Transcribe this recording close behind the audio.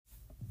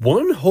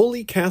One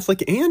holy,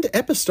 Catholic, and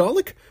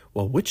apostolic?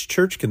 Well, which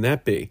church can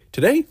that be?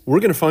 Today,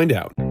 we're going to find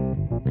out.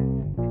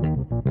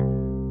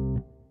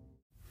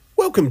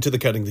 Welcome to the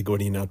Cutting the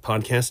Gordian Knot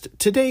podcast.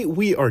 Today,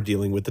 we are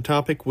dealing with the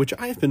topic which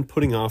I have been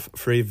putting off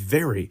for a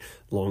very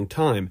long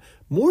time.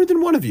 More than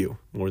one of you,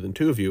 more than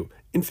two of you.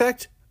 In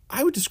fact,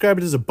 I would describe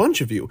it as a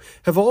bunch of you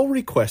have all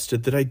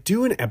requested that I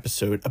do an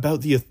episode about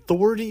the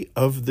authority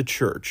of the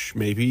church,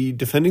 maybe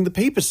defending the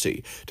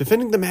papacy,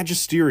 defending the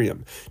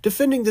magisterium,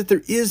 defending that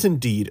there is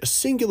indeed a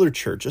singular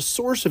church, a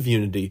source of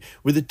unity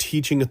with a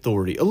teaching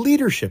authority, a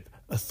leadership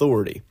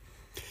authority.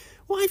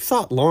 Well, I've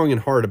thought long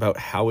and hard about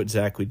how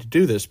exactly to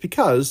do this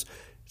because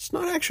it's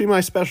not actually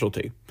my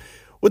specialty.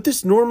 What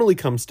this normally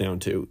comes down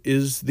to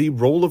is the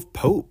role of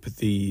Pope,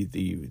 the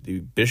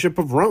Bishop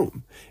of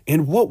Rome.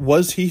 And what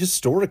was he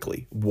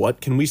historically?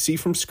 What can we see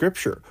from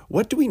Scripture?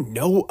 What do we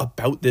know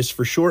about this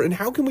for sure? And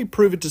how can we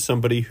prove it to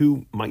somebody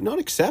who might not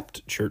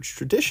accept church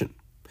tradition?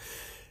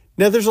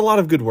 Now, there's a lot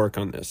of good work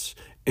on this,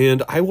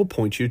 and I will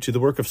point you to the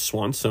work of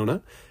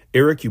Swansona,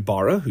 Eric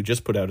Ybarra, who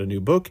just put out a new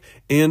book,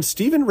 and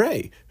Stephen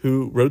Ray,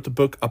 who wrote the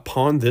book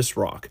Upon This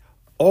Rock.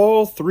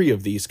 All three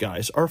of these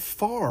guys are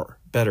far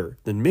better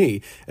than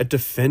me at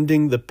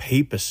defending the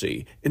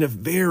papacy in a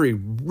very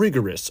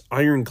rigorous,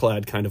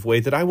 ironclad kind of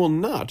way that I will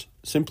not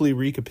simply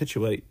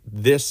recapitulate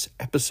this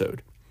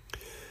episode.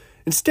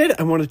 Instead,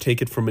 I want to take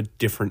it from a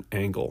different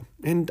angle,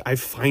 and I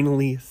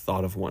finally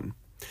thought of one.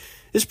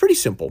 It's pretty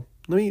simple.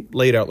 Let me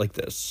lay it out like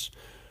this.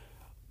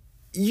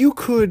 You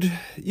could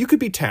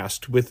be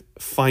tasked with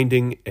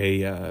finding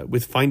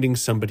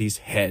somebody's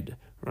head,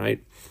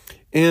 right?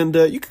 And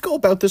you could go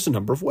about this a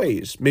number of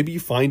ways. Maybe you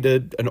find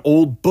an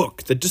old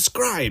book that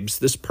describes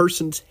this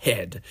person's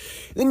head.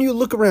 Then you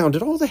look around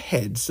at all the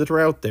heads that are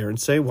out there and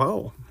say,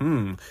 wow,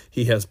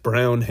 he has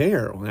brown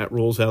hair. Well, that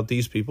rules out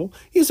these people.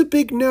 He has a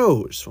big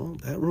nose. Well,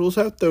 that rules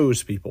out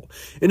those people.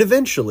 And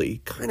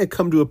eventually kind of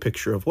come to a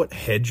picture of what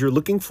head you're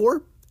looking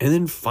for and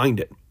then find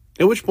it.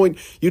 At which point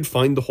you'd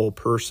find the whole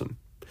person.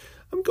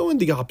 I'm going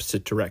the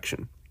opposite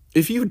direction.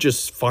 If you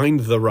just find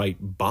the right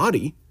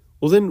body,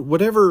 well, then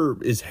whatever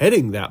is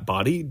heading that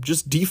body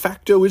just de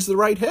facto is the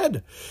right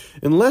head.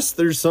 Unless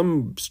there's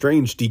some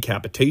strange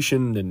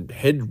decapitation and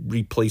head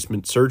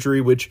replacement surgery,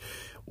 which,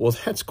 well,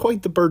 that's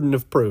quite the burden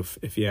of proof,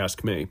 if you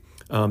ask me.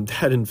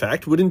 That, in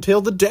fact, would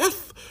entail the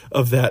death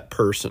of that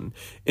person.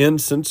 And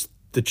since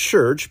the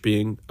church,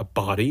 being a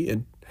body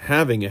and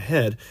having a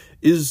head,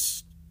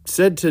 is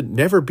said to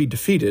never be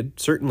defeated,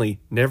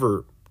 certainly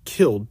never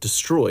killed,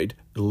 destroyed,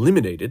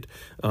 eliminated,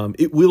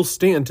 it will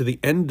stand to the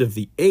end of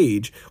the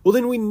age, well,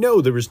 then we know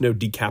there is no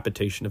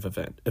decapitation of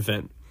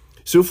event.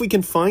 So if we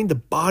can find the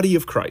body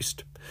of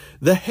Christ,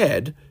 the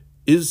head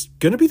is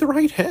going to be the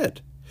right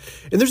head.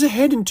 And there's a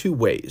head in two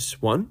ways.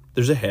 One,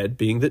 there's a head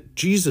being that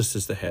Jesus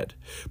is the head.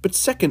 But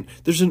second,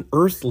 there's an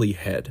earthly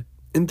head.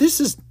 And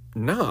this is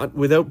not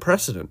without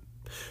precedent.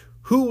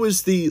 Who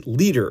was the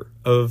leader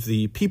of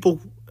the people,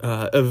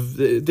 of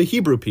the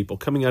Hebrew people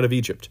coming out of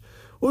Egypt?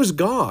 Well, it was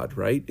God,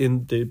 right,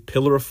 in the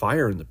pillar of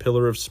fire and the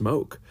pillar of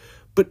smoke.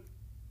 But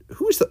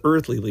who is the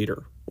earthly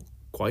leader? Well,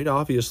 quite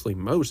obviously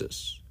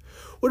Moses.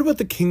 What about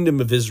the kingdom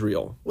of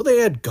Israel? Well, they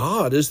had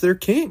God as their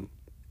king.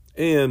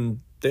 And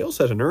they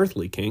also had an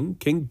earthly king,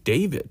 King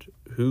David,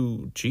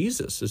 who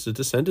Jesus is a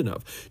descendant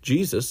of.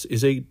 Jesus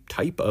is a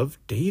type of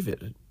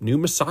David, new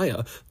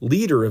Messiah,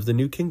 leader of the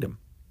new kingdom.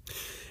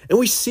 And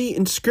we see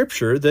in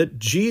Scripture that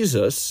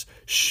Jesus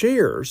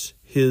shares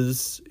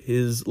his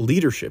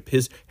leadership,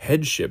 his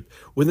headship,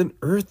 with an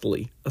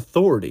earthly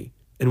authority.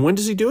 And when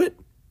does he do it?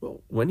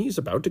 Well, when he's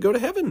about to go to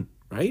heaven,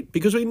 right?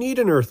 Because we need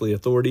an earthly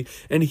authority.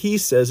 And he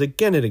says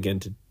again and again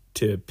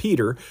to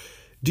Peter,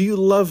 do you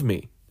love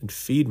me? And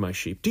feed my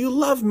sheep. Do you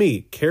love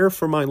me? Care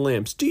for my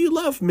lambs. Do you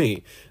love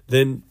me?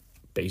 Then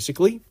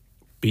basically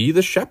be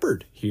the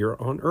shepherd here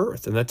on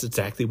earth. And that's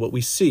exactly what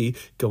we see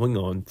going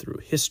on through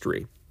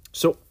history.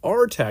 So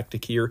our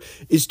tactic here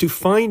is to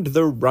find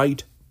the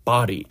right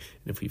body.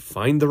 And if we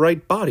find the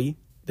right body,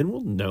 then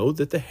we'll know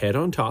that the head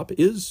on top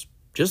is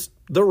just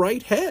the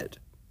right head.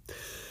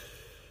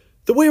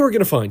 The way we're going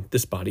to find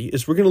this body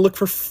is we're going to look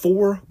for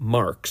 4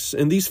 marks.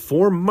 And these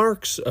 4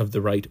 marks of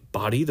the right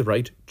body, the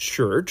right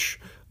church,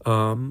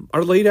 are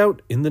laid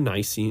out in the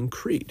Nicene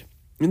Creed.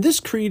 And this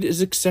creed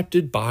is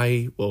accepted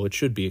by, well, it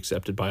should be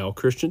accepted by all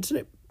Christians,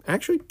 and it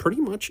actually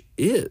pretty much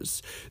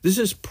is. This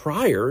is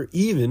prior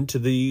even to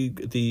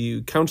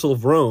the Council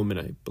of Rome, and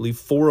I believe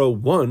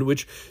 401,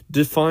 which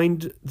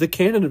defined the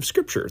canon of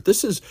Scripture.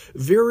 This is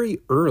very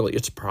early.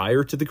 It's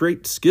prior to the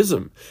Great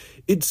Schism.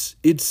 It's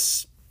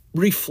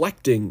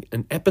reflecting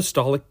an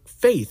apostolic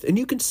faith, and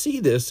you can see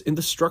this in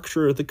the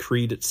structure of the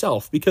creed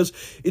itself because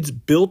it's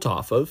built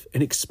off of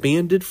and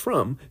expanded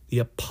from the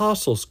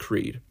Apostles'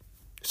 Creed.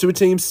 So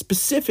it's aimed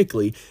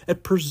specifically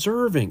at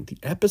preserving the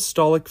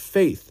apostolic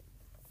faith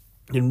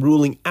in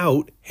ruling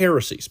out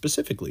heresy,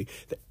 specifically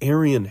the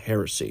Arian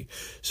heresy.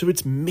 So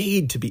it's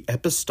made to be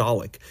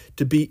apostolic,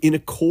 to be in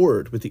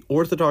accord with the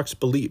Orthodox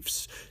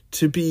beliefs,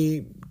 to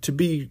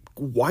be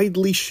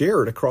widely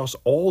shared across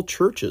all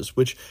churches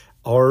which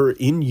are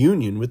in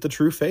union with the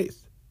true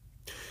faith.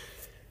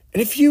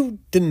 And if you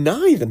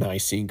deny the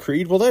Nicene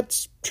Creed, well,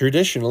 that's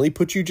traditionally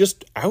put you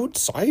just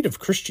outside of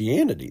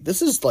Christianity.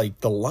 This is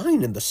like the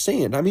line in the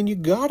sand. I mean, you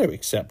got to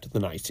accept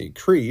the Nicene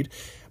Creed.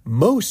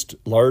 Most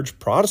large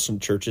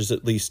Protestant churches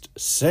at least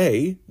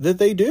say that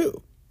they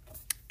do.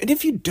 And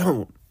if you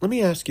don't, let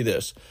me ask you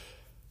this.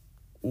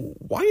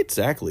 Why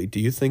exactly do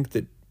you think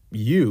that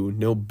you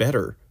know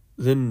better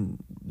than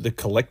the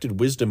collected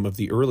wisdom of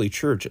the early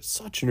church at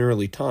such an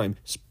early time,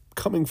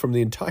 coming from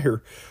the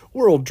entire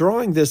world,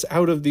 drawing this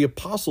out of the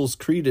Apostles'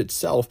 Creed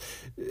itself,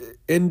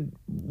 and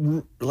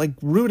like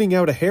rooting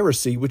out a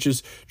heresy which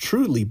is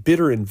truly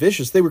bitter and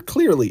vicious? They were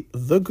clearly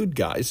the good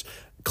guys,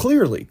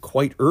 clearly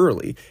quite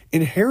early,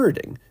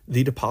 inheriting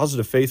the deposit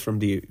of faith from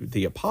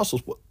the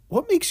apostles.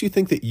 What makes you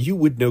think that you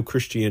would know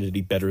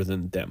Christianity better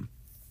than them?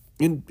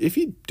 And if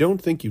you don't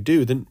think you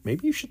do, then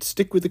maybe you should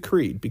stick with the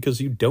creed,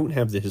 because you don't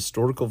have the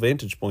historical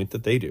vantage point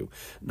that they do.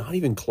 Not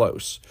even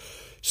close.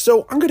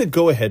 So I'm going to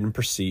go ahead and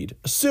proceed,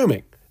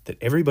 assuming that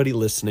everybody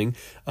listening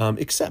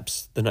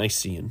accepts the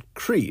Nicene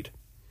Creed.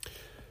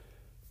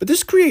 But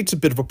this creates a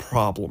bit of a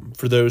problem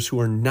for those who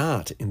are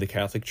not in the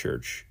Catholic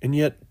Church and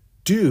yet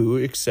do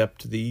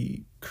accept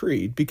the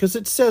creed, because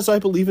it says, I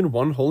believe in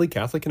one holy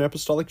Catholic and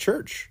Apostolic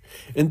Church.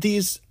 And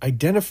these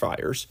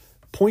identifiers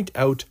point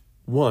out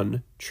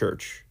one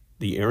church.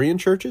 The Arian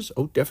churches?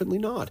 Oh, definitely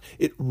not.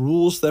 It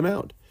rules them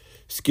out.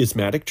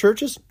 Schismatic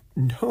churches?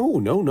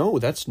 No,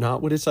 that's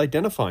not what it's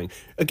identifying.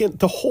 Again,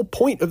 the whole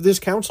point of this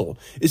council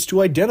is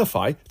to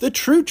identify the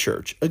true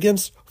church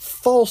against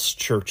false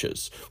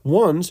churches,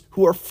 ones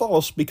who are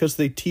false because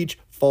they teach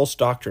false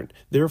doctrine,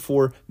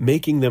 therefore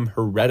making them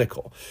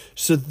heretical.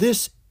 So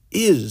this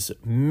is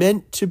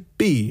meant to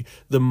be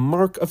the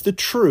mark of the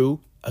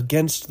true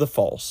against the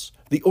false,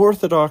 the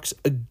Orthodox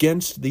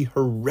against the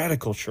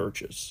heretical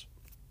churches.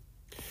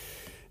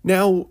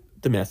 Now,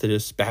 the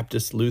Methodists,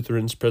 Baptists,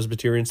 Lutherans,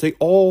 Presbyterians, they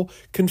all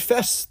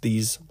confess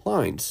these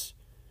lines.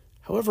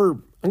 However,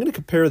 I'm going to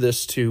compare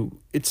this to,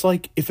 it's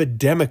like if a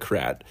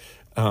Democrat,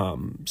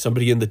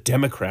 somebody in the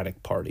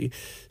Democratic Party,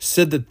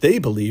 said that they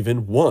believe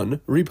in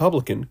one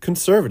Republican,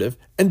 conservative,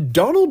 and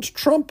Donald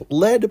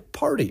Trump-led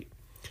party.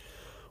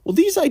 Well,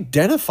 these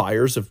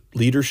identifiers of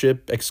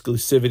leadership,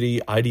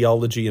 exclusivity,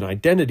 ideology, and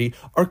identity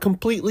are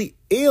completely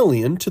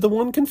alien to the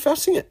one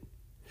confessing it.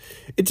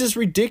 It's as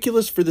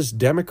ridiculous for this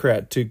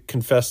Democrat to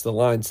confess the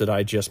lines that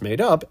I just made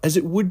up as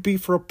it would be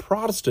for a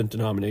Protestant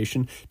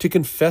denomination to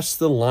confess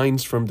the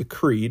lines from the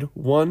Creed,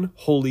 one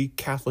holy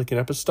Catholic and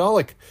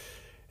Apostolic.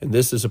 And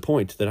this is a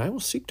point that I will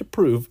seek to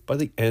prove by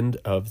the end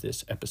of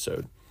this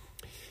episode.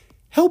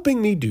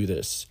 Helping me do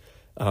this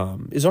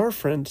is our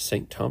friend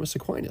St. Thomas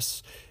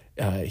Aquinas.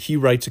 He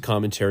writes a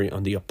commentary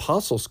on the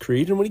Apostles'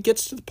 Creed, and when he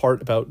gets to the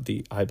part about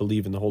the I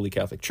believe in the Holy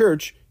Catholic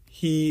Church,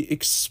 he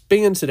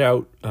expands it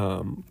out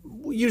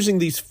using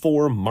these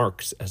 4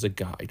 marks as a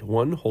guide: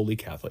 one holy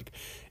Catholic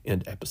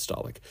and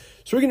apostolic.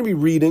 So we're going to be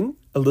reading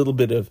a little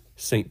bit of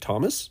St.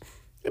 Thomas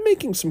and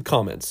making some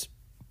comments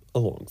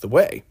along the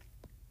way.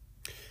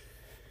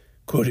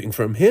 Quoting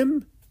from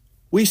him,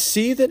 we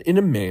see that in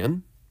a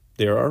man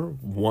there are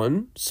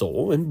one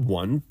soul and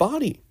one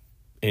body,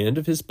 and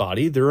of his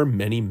body there are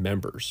many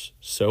members.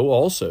 So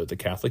also the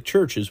Catholic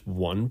Church is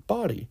one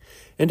body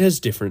and has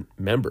different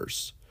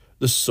members.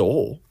 The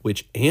soul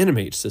which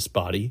animates this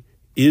body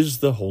is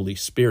the Holy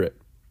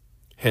Spirit.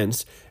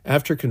 Hence,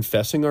 after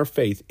confessing our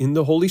faith in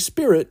the Holy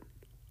Spirit,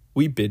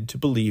 we bid to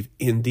believe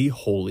in the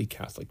Holy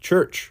Catholic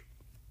Church.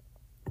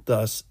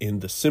 Thus, in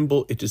the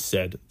symbol it is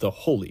said, the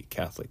Holy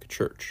Catholic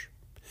Church.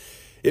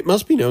 It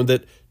must be known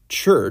that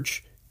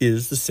church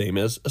is the same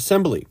as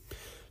assembly.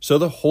 So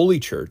the Holy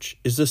Church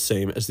is the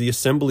same as the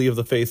assembly of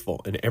the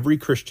faithful, and every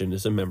Christian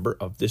is a member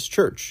of this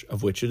church,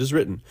 of which it is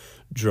written,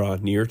 Draw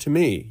near to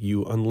me,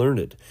 you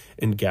unlearned,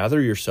 and gather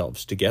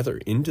yourselves together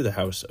into the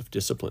house of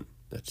discipline.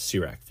 That's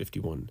Sirach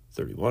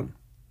 51:31.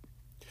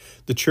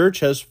 The church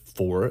has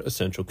 4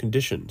 essential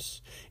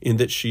conditions, in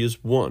that she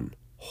is one,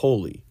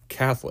 holy,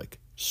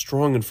 Catholic,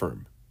 strong and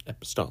firm,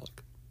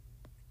 apostolic.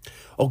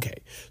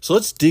 Okay, so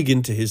let's dig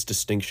into his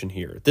distinction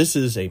here. This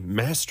is a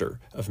master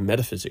of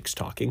metaphysics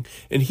talking,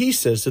 and he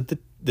says that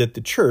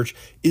the church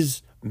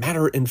is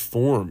matter and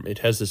form. It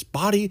has this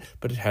body,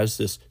 but it has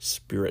this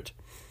spirit.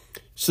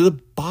 So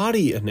the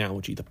body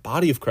analogy, the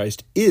body of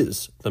Christ,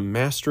 is the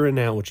master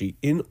analogy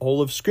in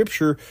all of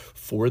Scripture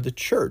for the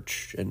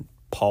church, and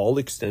Paul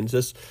extends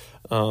this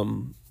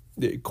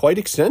quite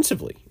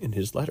extensively in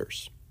his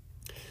letters.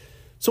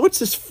 So what's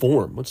this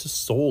form? What's this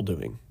soul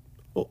doing?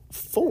 Well,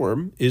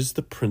 form is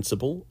the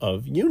principle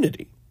of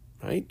unity,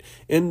 right?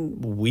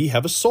 And we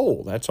have a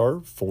soul. That's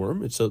our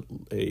form. It's a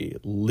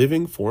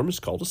living form. It's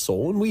called a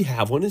soul, and we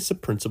have one. It's a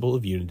principle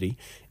of unity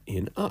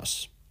in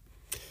us.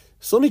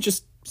 So let me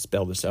just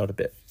spell this out a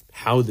bit,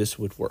 how this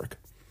would work.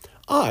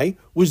 I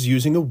was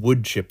using a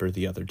wood chipper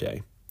the other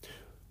day.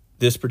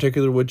 This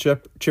particular wood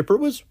chipper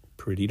was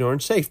pretty darn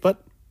safe,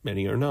 but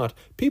many are not.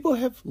 People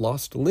have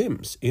lost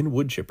limbs in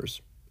wood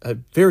chippers. A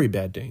very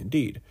bad day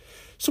indeed.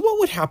 So what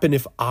would happen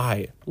if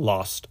I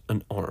lost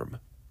an arm?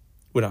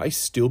 Would I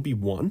still be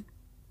one?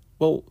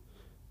 Well,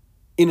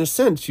 in a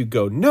sense, you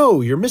go,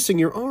 no, you're missing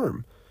your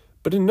arm.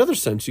 But in another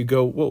sense, you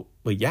go, well,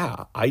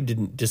 yeah, I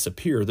didn't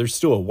disappear. There's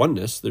still a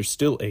oneness. There's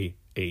still a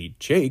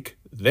Jake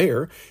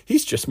there.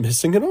 He's just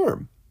missing an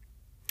arm.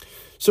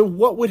 So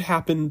what would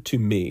happen to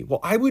me?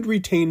 Well, I would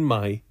retain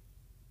my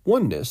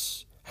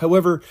oneness.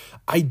 However,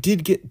 I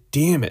did get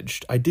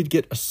damaged. I did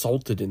get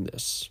assaulted in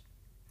this.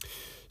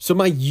 So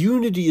my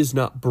unity is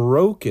not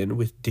broken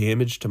with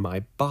damage to my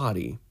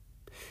body.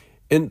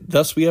 And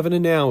thus we have an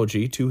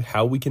analogy to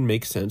how we can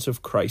make sense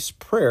of Christ's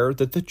prayer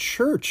that the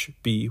church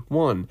be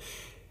one.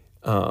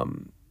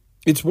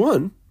 It's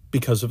one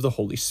because of the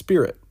Holy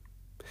Spirit.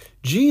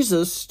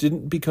 Jesus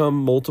didn't become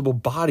multiple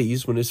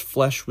bodies when his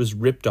flesh was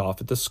ripped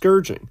off at the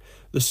scourging.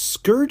 The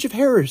scourge of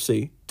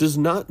heresy does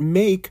not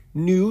make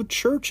new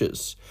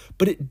churches,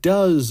 but it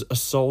does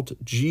assault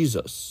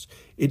Jesus.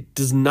 It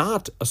does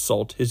not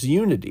assault his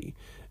unity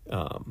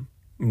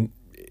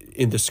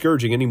in the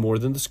scourging any more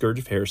than the scourge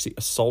of heresy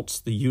assaults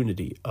the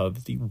unity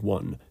of the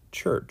one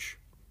church.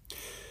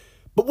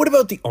 But what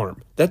about the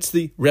arm? That's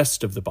the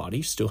rest of the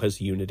body, still has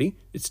unity.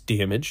 It's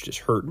damaged, it's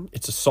hurting,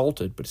 it's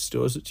assaulted, but it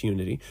still has its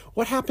unity.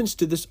 What happens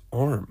to this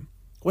arm?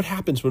 What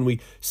happens when we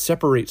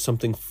separate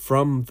something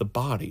from the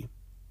body?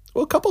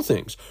 Well, a couple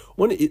things.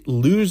 One, it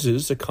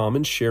loses a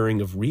common sharing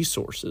of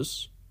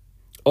resources.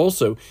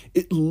 Also,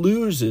 it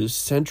loses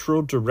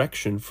central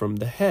direction from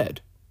the head,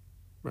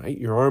 right?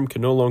 Your arm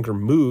can no longer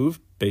move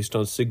based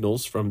on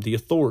signals from the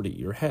authority,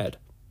 your head.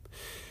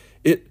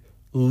 It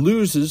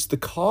loses the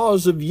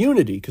cause of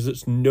unity because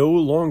it's no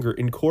longer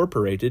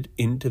incorporated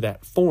into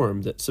that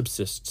form that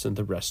subsists in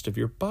the rest of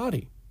your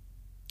body.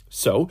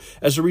 So,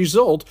 as a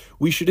result,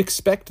 we should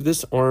expect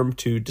this arm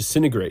to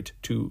disintegrate,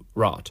 to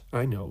rot.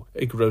 I know,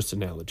 a gross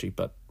analogy,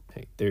 but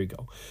hey, there you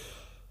go.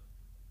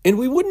 And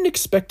we wouldn't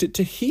expect it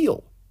to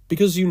heal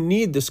because you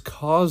need this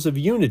cause of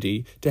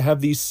unity to have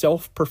these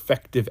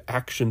self-perfective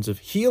actions of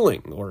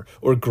healing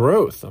or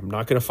growth. I'm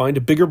not going to find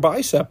a bigger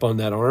bicep on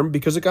that arm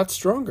because it got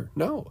stronger.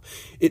 No,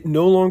 it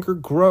no longer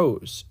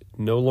grows. It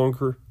no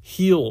longer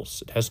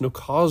heals. It has no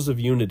cause of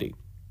unity.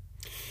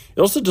 It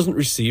also doesn't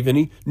receive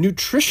any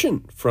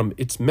nutrition from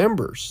its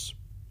members.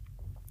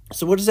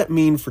 So what does that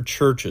mean for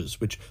churches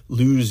which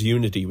lose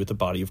unity with the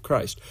body of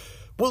Christ?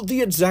 Well,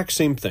 the exact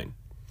same thing.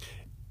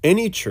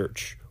 Any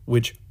church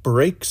which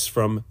breaks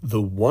from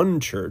the one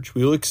church,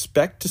 we will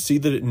expect to see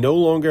that it no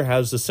longer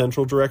has the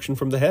central direction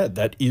from the head.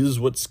 That is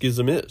what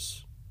schism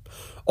is.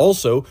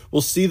 Also,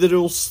 we'll see that it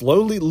will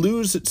slowly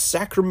lose its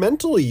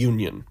sacramental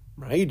union,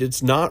 right?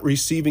 It's not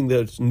receiving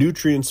the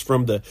nutrients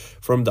from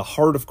the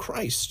heart of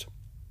Christ.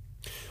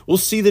 We'll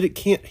see that it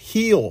can't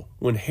heal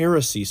when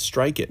heresies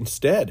strike it.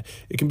 Instead,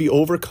 it can be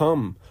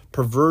overcome,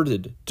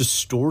 perverted,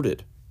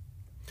 distorted.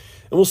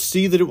 And we'll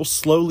see that it will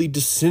slowly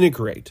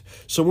disintegrate.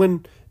 So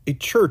when a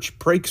church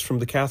breaks from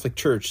the Catholic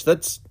Church,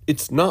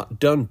 it's not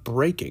done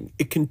breaking.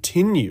 It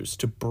continues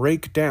to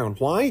break down.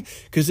 Why?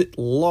 Because it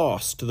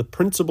lost the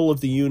principle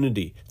of the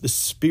unity, the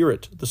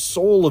spirit, the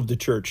soul of the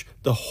church,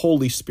 the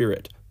Holy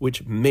Spirit,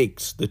 which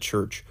makes the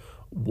church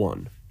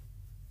one.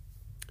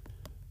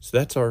 So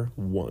that's our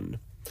one.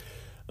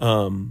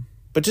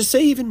 But to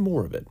say even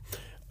more of it,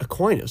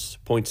 Aquinas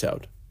points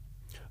out,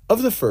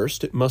 of the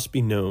first, it must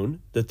be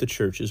known that the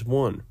church is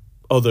one.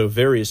 Although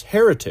various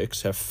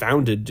heretics have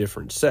founded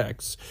different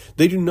sects,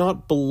 they do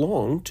not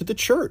belong to the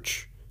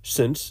church,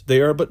 since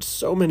they are but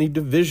so many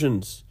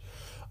divisions.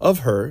 Of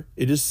her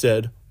it is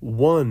said,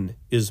 one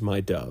is my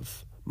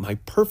dove, my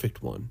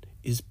perfect one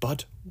is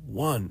but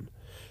one.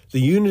 The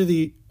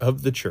unity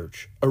of the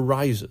church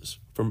arises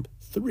from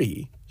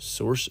three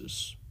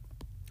sources.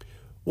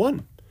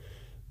 One,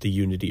 the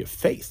unity of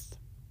faith.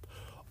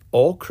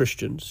 All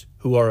Christians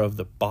who are of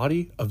the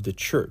body of the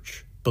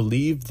church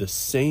believe the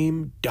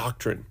same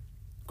doctrine.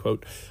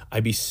 Quote,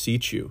 I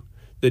beseech you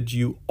that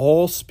you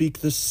all speak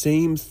the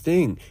same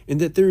thing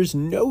and that there is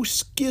no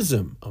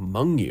schism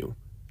among you.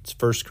 It's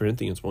 1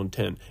 Corinthians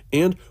 1:10.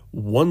 And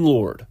one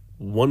Lord,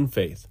 one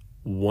faith,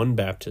 one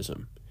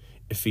baptism.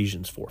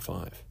 Ephesians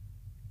 4:5.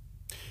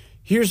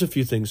 Here's a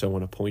few things I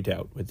want to point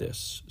out with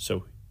this.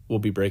 So we'll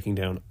be breaking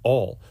down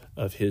all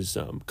of his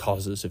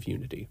causes of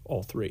unity,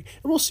 all three.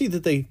 And we'll see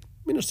that they,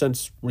 in a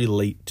sense,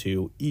 relate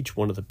to each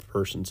one of the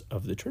persons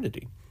of the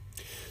Trinity.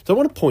 So I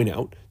want to point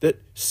out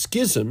that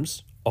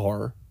schisms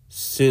are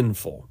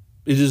sinful.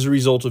 It is a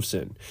result of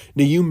sin.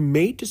 Now, you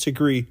may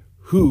disagree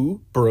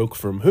who broke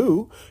from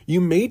who.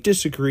 You may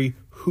disagree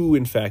who,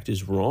 in fact,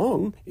 is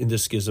wrong in the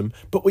schism.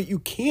 But what you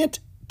can't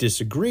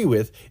disagree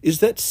with is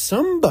that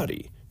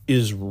somebody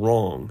is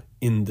wrong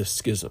in the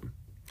schism.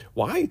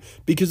 Why?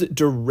 Because it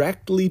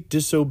directly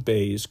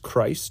disobeys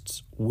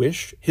Christ's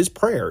wish, his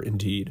prayer,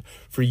 indeed,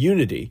 for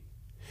unity,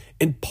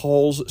 and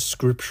Paul's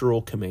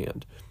scriptural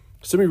command.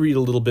 So let me read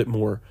a little bit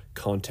more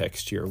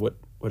context here, what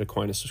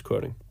Aquinas is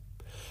quoting.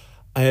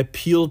 I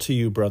appeal to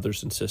you,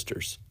 brothers and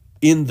sisters,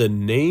 in the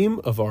name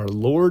of our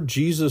Lord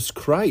Jesus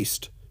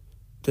Christ,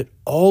 that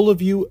all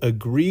of you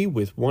agree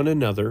with one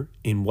another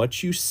in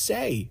what you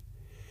say,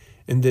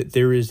 and that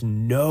there is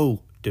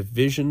no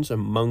divisions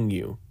among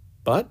you,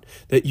 but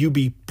that you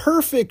be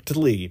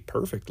perfectly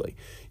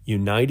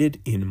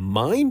united in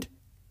mind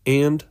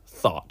and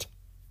thought.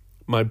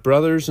 My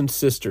brothers and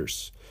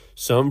sisters,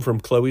 some from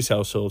Chloe's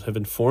household have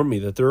informed me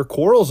that there are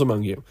quarrels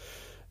among you.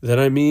 That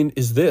I mean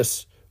is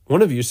this: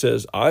 one of you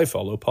says, I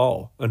follow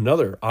Paul.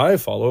 Another, I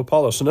follow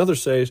Apollos. Another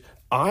says,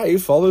 I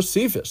follow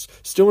Cephas.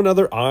 Still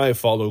another, I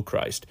follow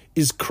Christ.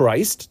 Is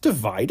Christ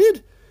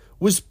divided?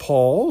 Was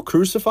Paul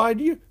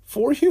crucified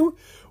for you?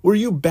 Were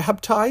you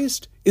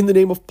baptized in the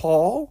name of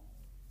Paul?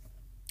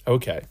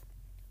 Okay.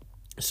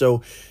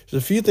 So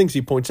there's a few things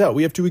he points out.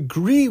 We have to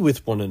agree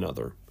with one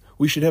another.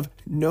 We should have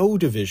no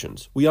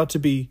divisions. We ought to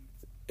be,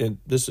 and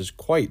this is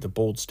quite the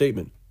bold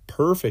statement,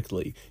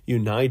 perfectly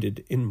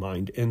united in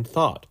mind and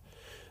thought.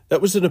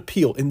 That was an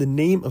appeal in the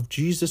name of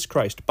Jesus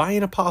Christ by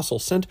an apostle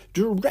sent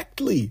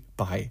directly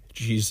by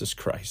Jesus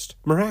Christ,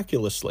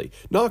 miraculously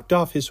knocked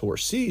off his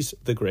horse, sees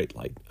the great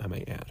light, I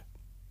may add.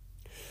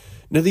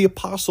 Now, the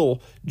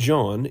apostle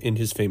John, in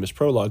his famous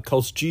prologue,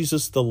 calls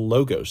Jesus the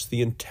Logos,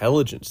 the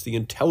intelligence, the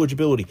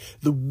intelligibility,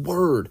 the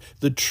Word,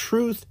 the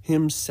truth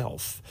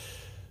himself.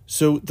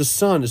 So the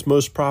Son is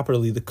most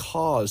properly the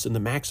cause and the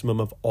maximum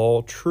of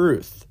all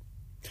truth.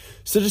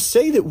 So to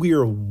say that we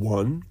are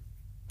one,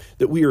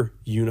 that we are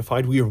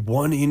unified, we are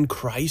one in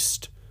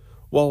Christ,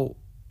 while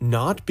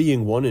not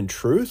being one in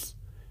truth,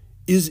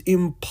 is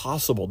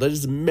impossible. That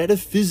is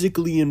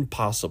metaphysically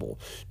impossible.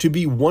 To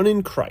be one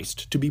in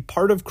Christ, to be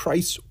part of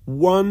Christ's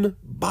one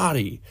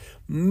body,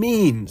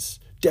 means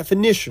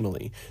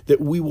definitionally that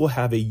we will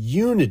have a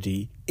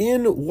unity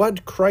in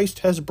what Christ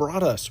has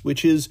brought us,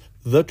 which is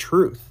the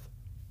truth.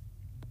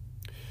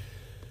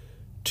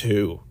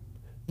 2,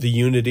 the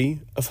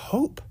unity of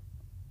hope.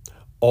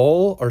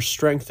 All are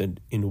strengthened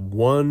in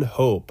one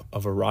hope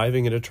of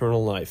arriving at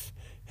eternal life.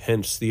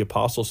 Hence, the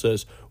apostle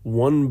says,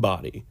 one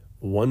body,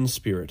 one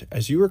spirit,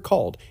 as you are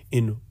called,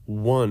 in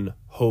one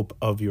hope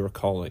of your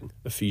calling.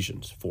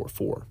 Ephesians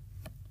 4:4.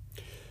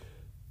 A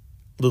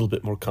little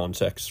bit more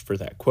context for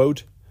that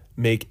quote.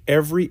 Make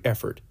every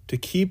effort to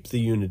keep the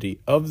unity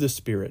of the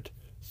Spirit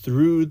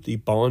through the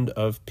bond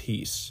of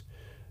peace.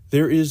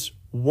 There is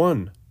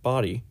one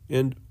body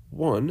and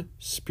one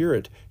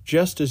Spirit,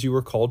 just as you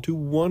were called to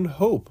one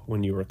hope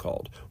when you were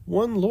called,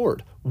 one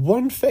Lord,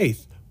 one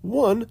faith,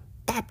 one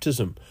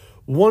baptism,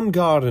 one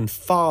God and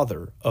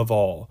Father of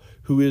all,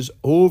 who is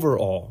over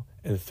all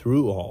and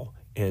through all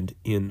and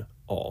in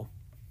all.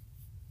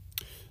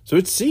 So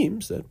it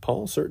seems that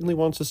Paul certainly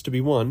wants us to be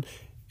one,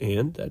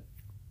 and that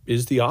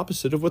is the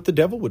opposite of what the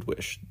devil would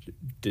wish.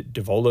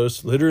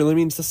 Divolos literally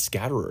means the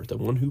scatterer, the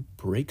one who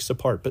breaks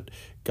apart. But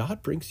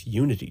God brings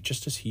unity,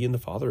 just as he and the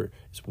Father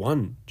is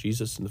one.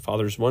 Jesus and the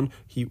Father is one.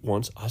 He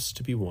wants us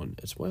to be one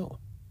as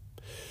well.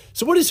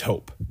 So what is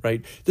hope,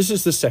 right? This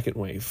is the second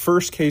way.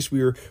 First case,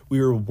 we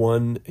were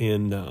one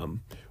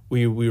in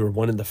we were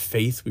one in the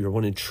faith. We were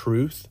one in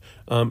truth.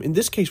 In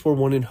this case, we're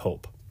one in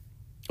hope.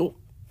 Well,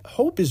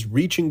 hope is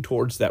reaching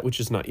towards that which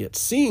is not yet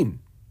seen.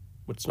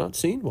 What's not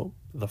seen? Well,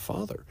 the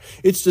Father.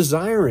 It's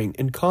desiring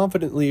and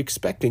confidently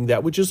expecting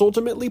that which is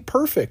ultimately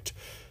perfect,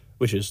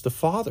 which is the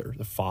Father.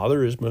 The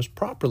Father is most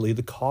properly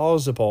the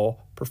cause of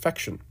all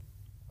perfection.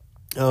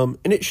 And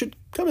it should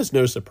come as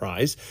no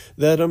surprise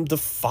that the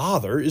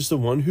Father is the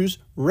one who's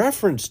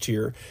referenced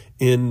here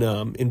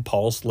in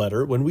Paul's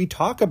letter when we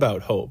talk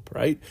about hope,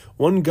 right?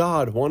 One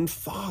God, one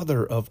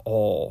Father of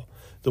all,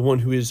 the one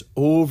who is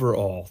over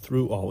all,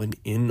 through all, and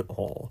in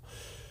all.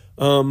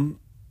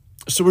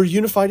 So we're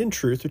unified in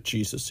truth with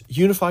Jesus,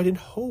 unified in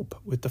hope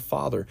with the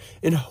Father,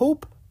 and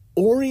hope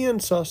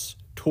orients us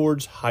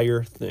towards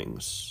higher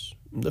things.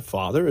 The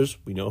Father, as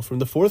we know from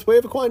the fourth way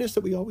of Aquinas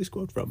that we always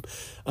quote from,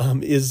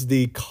 is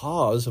the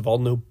cause of all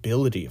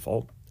nobility, of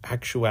all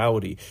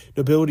actuality,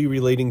 nobility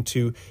relating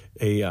to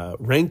a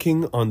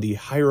ranking on the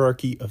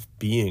hierarchy of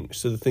being.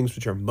 So the things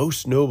which are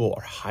most noble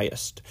are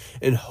highest.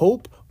 And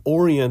hope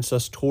orients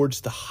us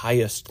towards the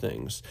highest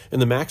things.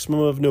 And the maximum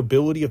of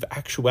nobility, of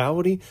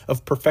actuality,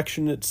 of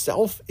perfection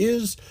itself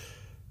is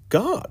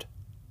God.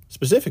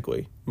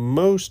 Specifically,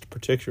 most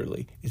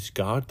particularly, is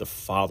God the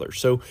Father.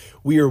 So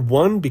we are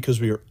one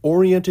because we are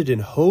oriented in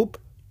hope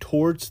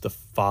towards the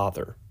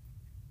Father.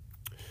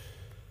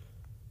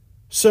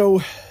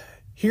 So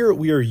here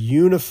we are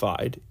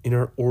unified in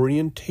our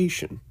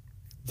orientation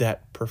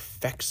that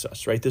perfects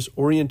us, right? This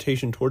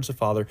orientation towards the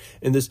Father,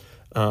 and this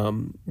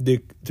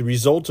the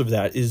result of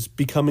that is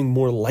becoming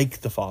more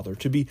like the Father,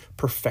 to be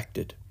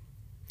perfected.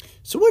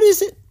 So what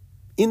is it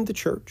in the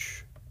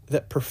church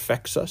that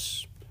perfects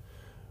us?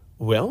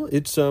 Well,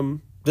 it's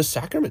the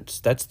sacraments.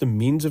 That's the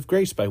means of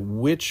grace by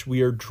which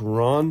we are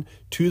drawn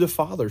to the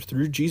Father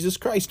through Jesus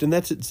Christ. And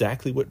that's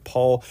exactly what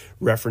Paul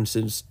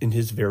references in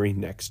his very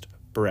next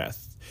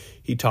breath.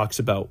 He talks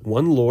about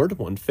one Lord,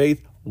 one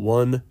faith,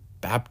 one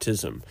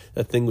baptism,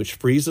 that thing which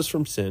frees us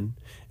from sin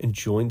and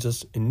joins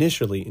us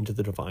initially into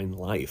the divine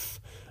life,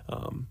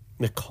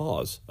 the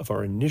cause of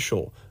our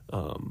initial,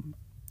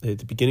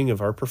 the beginning of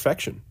our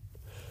perfection.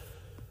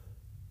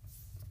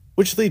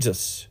 Which leads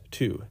us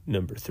to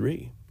number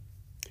 3.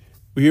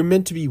 We are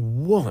meant to be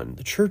one.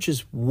 The church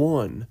is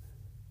one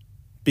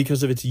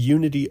because of its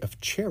unity of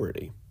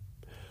charity.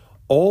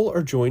 All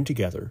are joined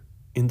together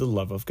in the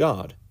love of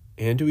God,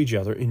 and to each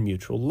other in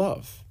mutual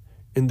love.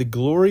 And the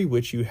glory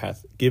which you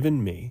hath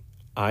given me,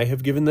 I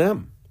have given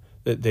them,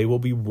 that they will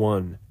be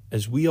one,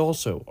 as we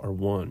also are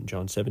one.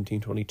 John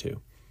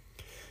 17:22.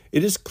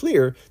 It is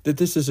clear that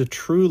this is a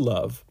true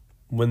love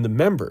when the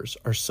members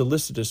are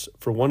solicitous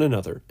for one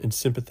another and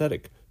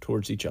sympathetic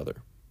towards each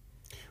other.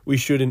 We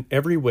should in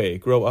every way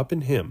grow up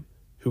in him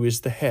who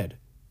is the head,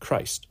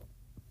 Christ,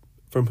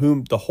 from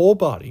whom the whole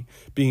body,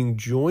 being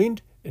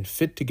joined and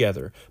fit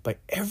together by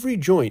every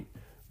joint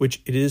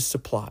which it is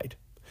supplied,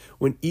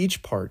 when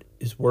each part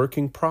is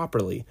working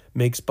properly,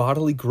 makes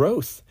bodily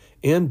growth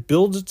and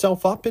builds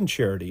itself up in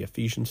charity,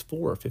 Ephesians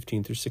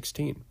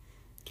 4:15-16.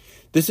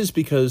 This is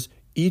because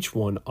each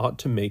one ought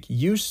to make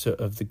use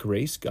of the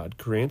grace God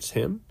grants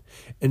him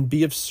and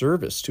be of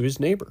service to his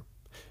neighbor.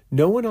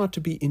 No one ought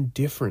to be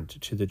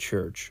indifferent to the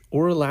church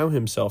or allow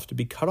himself to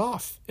be cut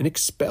off and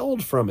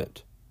expelled from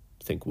it.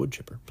 Think wood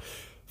chipper.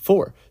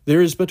 For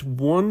there is but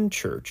one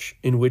church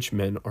in which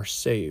men are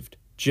saved,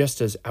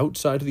 just as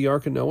outside of the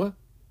ark of Noah,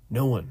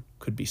 no one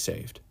could be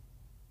saved.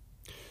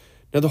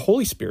 Now the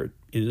Holy Spirit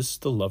is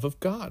the love of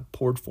God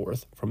poured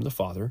forth from the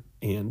Father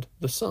and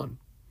the Son.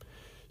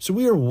 So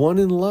we are one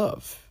in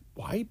love.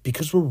 Why?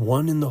 Because we're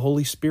one in the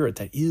Holy Spirit.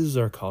 That is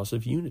our cause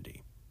of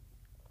unity.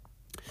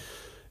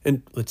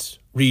 And let's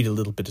read a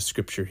little bit of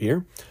scripture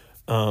here.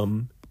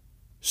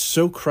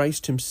 So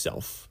Christ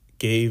himself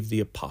gave the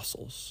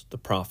apostles, the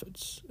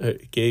prophets, the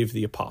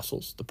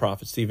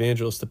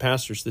evangelists, the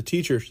pastors, the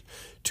teachers,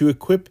 to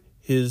equip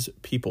his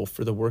people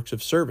for the works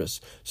of service,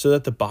 so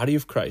that the body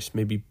of Christ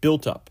may be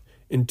built up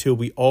until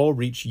we all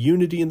reach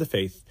unity in the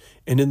faith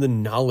and in the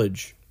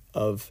knowledge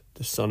of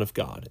the Son of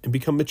God, and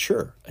become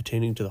mature,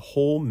 attaining to the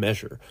whole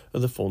measure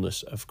of the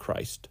fullness of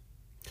Christ.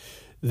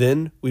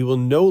 Then we will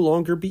no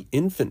longer be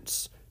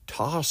infants,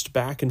 tossed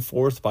back and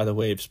forth by the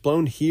waves,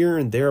 blown here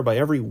and there by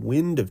every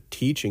wind of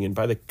teaching and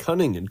by the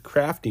cunning and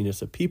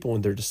craftiness of people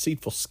and their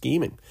deceitful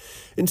scheming.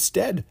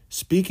 Instead,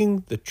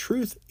 speaking the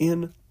truth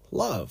in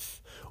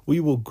love, we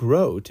will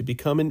grow to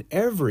become in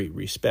every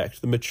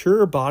respect the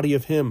mature body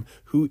of him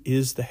who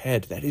is the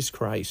head, that is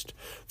Christ.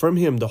 From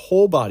him, the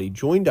whole body,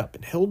 joined up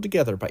and held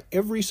together by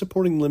every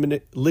supporting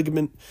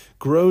ligament,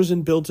 grows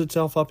and builds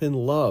itself up in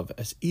love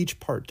as each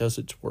part does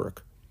its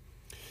work.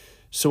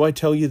 So I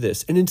tell you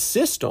this, and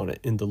insist on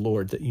it in the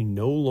Lord, that you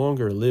no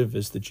longer live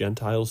as the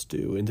Gentiles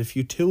do, in the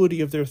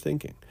futility of their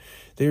thinking.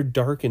 They are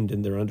darkened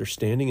in their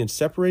understanding and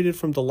separated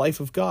from the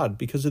life of God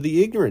because of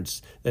the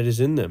ignorance that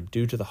is in them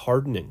due to the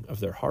hardening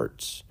of their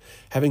hearts.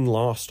 Having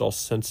lost all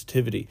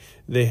sensitivity,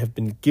 they have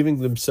been giving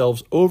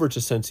themselves over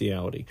to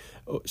sensuality,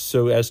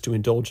 so as to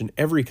indulge in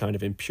every kind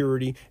of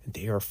impurity, and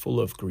they are full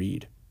of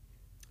greed.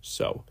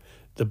 So,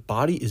 the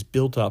body is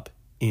built up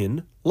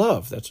in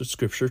love. That's what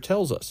Scripture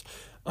tells us.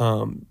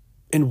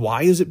 And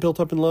why is it built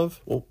up in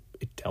love? Well,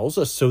 it tells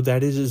us so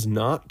that it is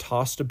not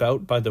tossed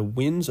about by the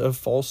winds of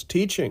false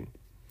teaching.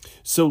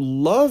 So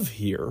love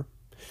here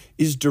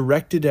is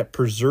directed at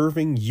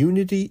preserving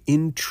unity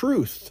in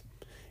truth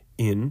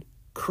in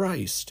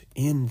Christ,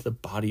 in the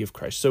body of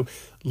Christ. So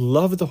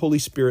love of the Holy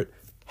Spirit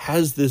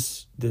has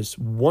this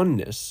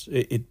oneness.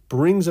 It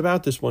brings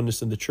about this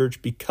oneness in the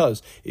church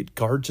because it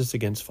guards us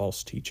against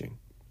false teaching.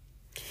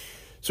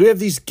 So we have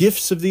these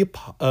gifts of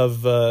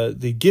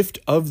the gift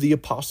of the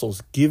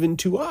apostles given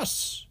to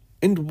us.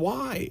 And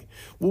why?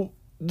 Well,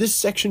 this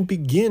section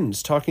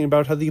begins talking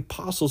about how the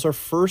apostles are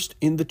first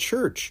in the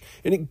church,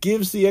 and it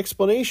gives the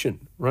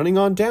explanation running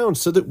on down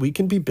so that we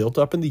can be built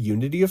up in the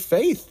unity of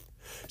faith.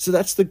 So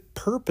that's the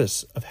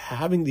purpose of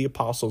having the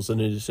apostles in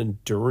this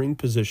enduring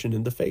position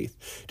in the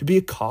faith, to be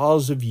a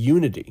cause of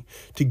unity,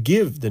 to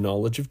give the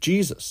knowledge of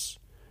Jesus.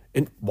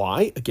 And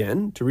why?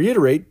 Again, to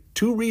reiterate,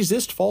 to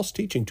resist false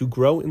teaching, to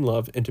grow in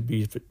love, and to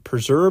be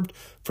preserved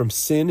from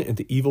sin and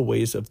the evil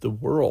ways of the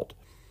world.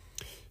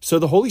 So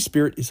the Holy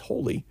Spirit is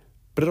holy,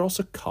 but it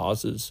also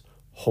causes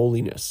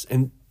holiness.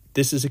 And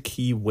this is a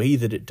key way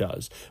that it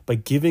does, by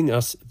giving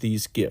us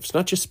these gifts,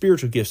 not just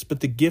spiritual gifts, but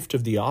the gift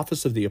of the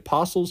office of the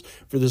apostles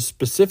for the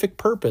specific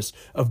purpose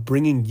of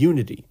bringing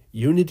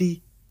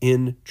unity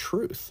in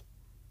truth.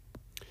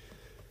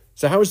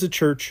 So how is the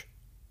church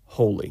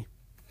holy?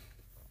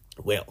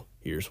 Well,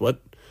 here's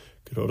what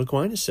good old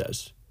Aquinas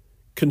says.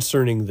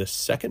 Concerning the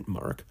second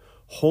mark,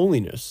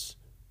 holiness,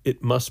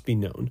 it must be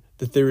known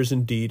that there is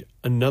indeed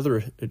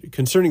another.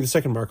 Concerning the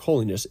second mark,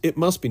 holiness, it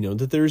must be known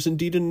that there is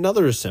indeed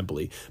another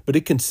assembly, but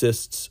it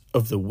consists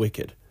of the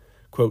wicked.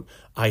 Quote,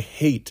 I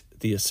hate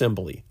the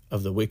assembly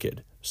of the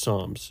wicked,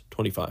 Psalms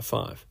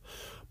 25:5.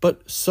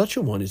 But such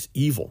a one is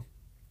evil.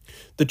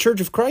 The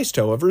church of Christ,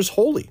 however, is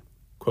holy.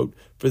 Quote,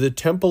 for the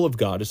temple of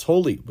God is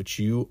holy, which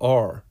you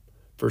are.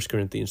 1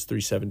 Corinthians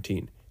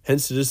 3:17.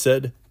 Hence it is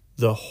said,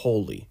 the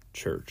holy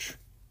church.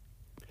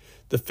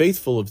 The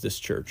faithful of this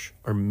church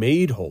are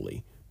made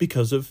holy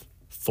because of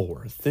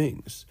four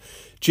things.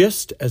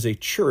 Just as a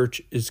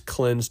church is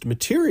cleansed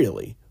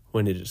materially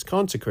when it is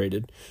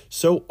consecrated,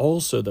 so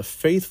also the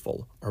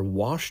faithful are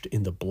washed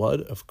in the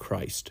blood of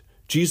Christ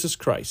Jesus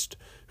Christ,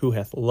 who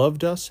hath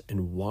loved us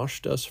and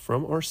washed us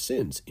from our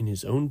sins in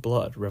his own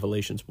blood,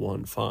 Revelations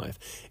 1:5,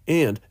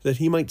 and that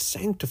he might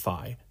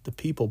sanctify the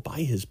people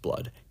by his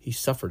blood, he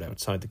suffered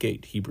outside the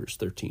gate, Hebrews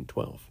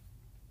 13:12.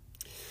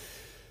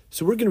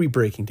 So we're going to be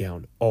breaking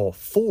down all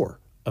four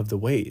of the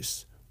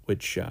ways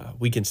which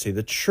we can say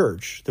the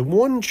church, the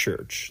one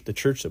church, the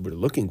church that we're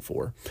looking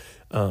for,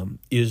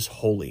 is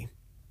holy.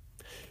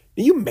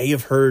 Now, you may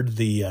have heard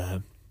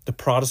the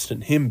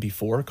Protestant hymn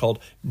before called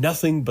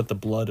 "Nothing But the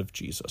Blood of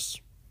Jesus."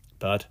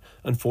 But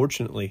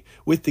unfortunately,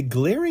 with the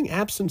glaring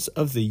absence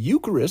of the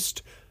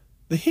Eucharist,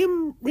 the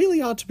hymn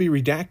really ought to be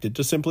redacted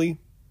to simply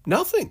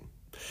nothing.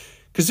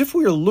 Because if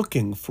we are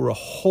looking for a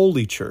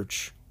holy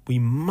church, we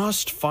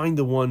must find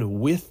the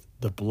one with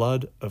the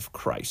blood of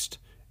Christ.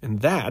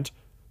 And that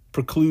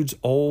precludes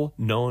all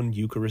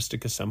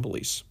non-Eucharistic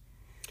assemblies.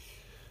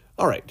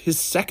 All right, his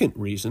second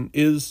reason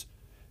is,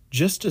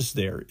 just as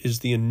there is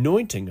the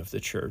anointing of the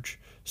church,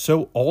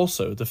 so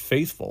also the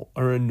faithful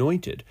are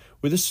anointed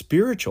with a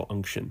spiritual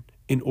unction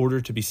in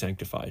order to be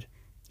sanctified.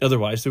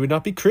 Otherwise, they would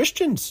not be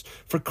Christians,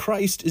 for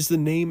Christ is the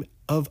name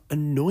of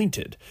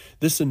anointed.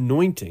 This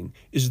anointing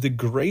is the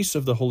grace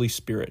of the Holy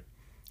Spirit,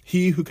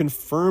 he who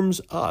confirms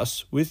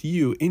us with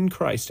you in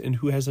Christ and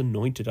who has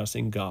anointed us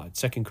in God,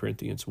 2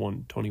 Corinthians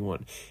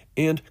 1:21.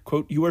 And,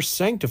 quote, you are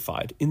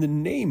sanctified in the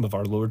name of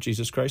our Lord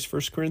Jesus Christ,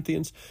 1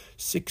 Corinthians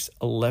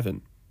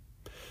 6:11.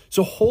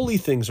 So holy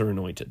things are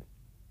anointed.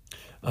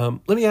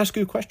 Let me ask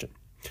you a question.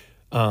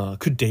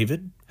 Could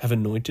David have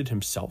anointed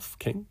himself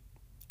king?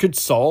 Could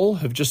Saul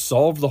have just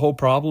solved the whole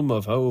problem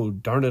of, oh,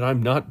 darn it,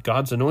 I'm not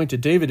God's anointed.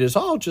 David is,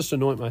 I'll just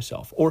anoint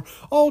myself. Or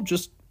I'll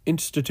just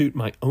institute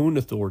my own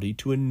authority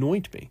to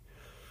anoint me.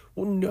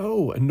 Well,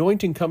 no,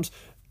 anointing comes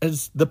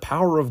as the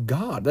power of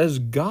God. That is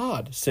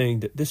God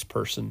saying that this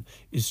person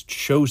is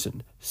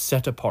chosen,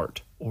 set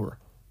apart, or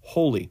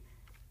holy.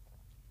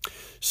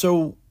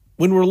 So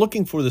when we're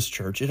looking for this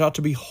church, it ought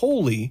to be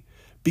holy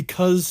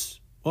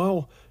because,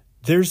 well,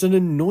 there's an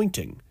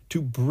anointing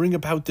to bring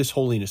about this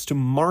holiness, to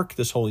mark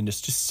this holiness,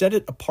 to set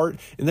it apart,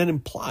 and that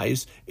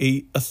implies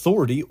a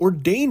authority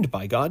ordained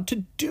by God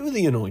to do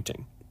the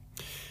anointing.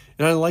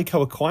 And I like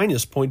how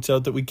Aquinas points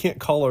out that we can't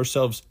call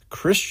ourselves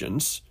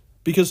Christians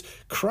because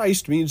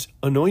Christ means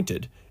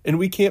anointed, and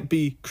we can't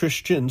be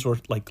Christians or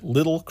like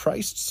little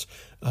Christs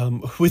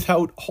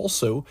without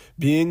also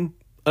being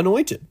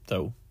anointed,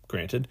 though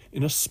granted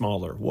in a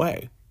smaller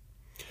way.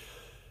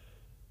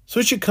 So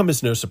it should come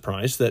as no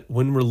surprise that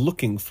when we're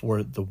looking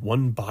for the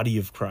one body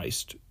of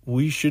Christ,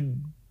 we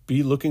should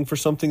be looking for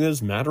something that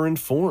is matter and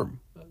form.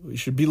 We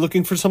should be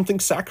looking for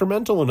something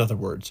sacramental, in other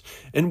words.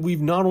 And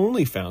we've not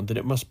only found that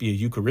it must be a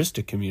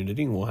Eucharistic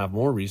community, and we'll have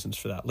more reasons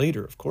for that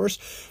later, of course,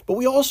 but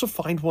we also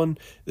find one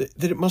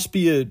that it must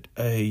be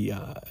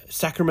a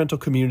sacramental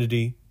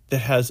community that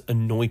has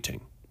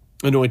anointing.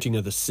 Anointing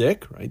of the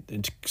sick, right?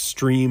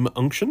 Extreme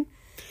unction.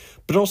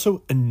 But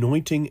also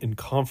anointing and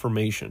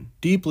confirmation,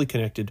 deeply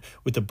connected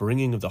with the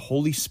bringing of the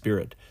Holy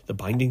Spirit, the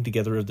binding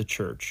together of the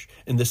church,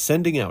 and the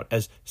sending out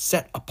as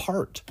set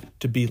apart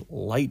to be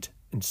light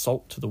and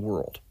salt to the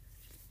world.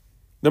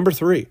 Number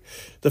 3,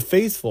 the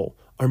faithful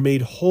are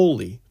made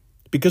holy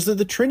because of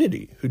the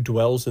Trinity who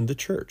dwells in the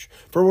church.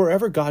 For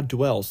wherever God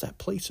dwells, that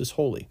place is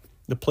holy.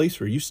 The place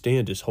where you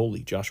stand is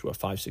holy, Joshua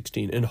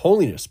 5:16, and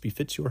holiness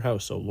befits your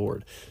house, O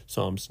Lord,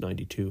 Psalms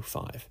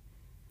 92:5.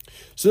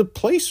 So the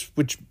place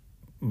which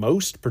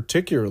most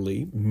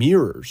particularly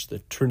mirrors the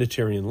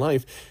Trinitarian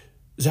life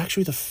is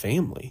actually the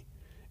family.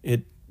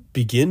 It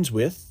begins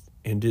with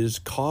and is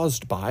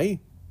caused by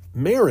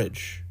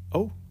marriage.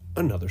 Oh,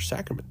 another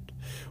sacrament,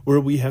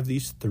 where we have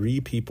these three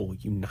people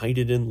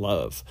united in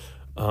love.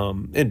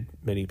 And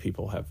many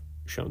people have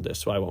shown this,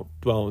 so I won't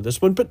dwell on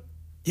this one, but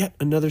yet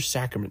another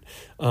sacrament.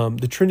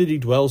 The Trinity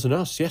dwells in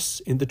us, yes,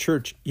 in the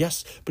church,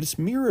 yes, but it's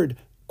mirrored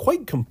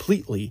quite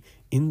completely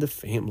in the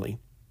family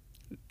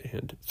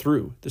and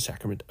through the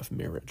sacrament of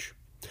marriage.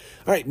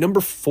 All right, number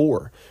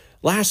 4.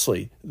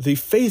 Lastly, the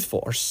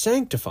faithful are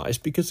sanctified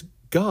because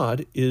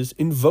God is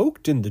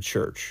invoked in the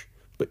church.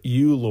 But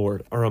you,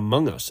 Lord, are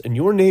among us, and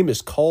your name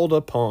is called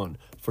upon.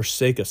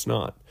 Forsake us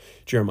not.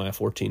 Jeremiah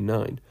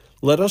 14:9.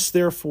 Let us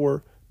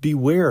therefore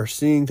beware,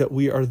 seeing that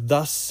we are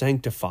thus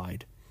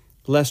sanctified,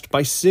 lest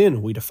by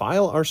sin we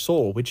defile our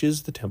soul, which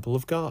is the temple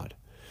of God.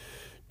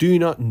 Do you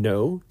not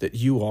know that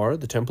you are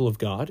the temple of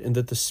God, and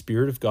that the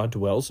Spirit of God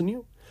dwells in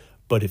you?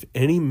 But if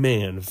any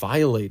man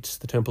violates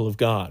the temple of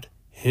God,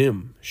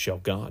 him shall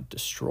God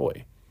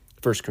destroy.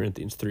 1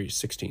 Corinthians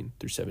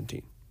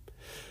 3:16-17.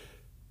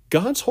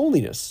 God's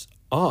holiness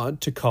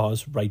ought to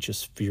cause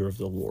righteous fear of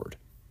the Lord.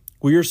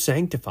 We are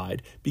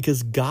sanctified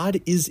because God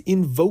is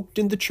invoked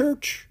in the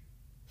church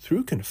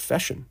through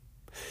confession.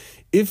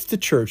 If the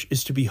church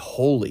is to be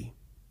holy,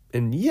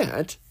 and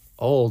yet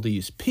all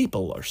these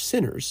people are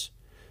sinners,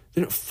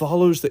 then it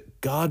follows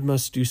that God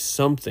must do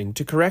something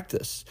to correct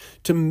this,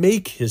 to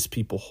make his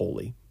people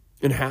holy.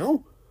 And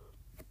how?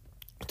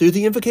 Through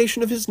the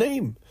invocation of his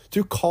name,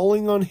 through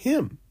calling on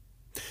him.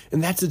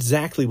 And that's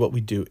exactly what we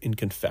do in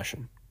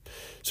confession.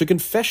 So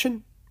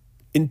confession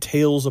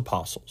entails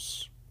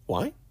apostles,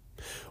 Why?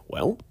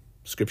 Well,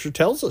 Scripture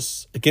tells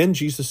us. Again,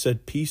 Jesus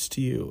said, "Peace to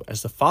you.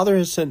 As the Father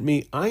has sent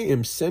me, I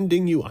am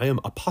sending you. I am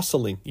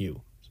apostoling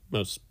you,"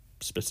 most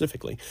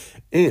specifically.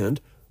 And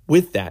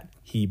with that,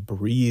 he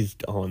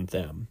breathed on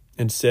them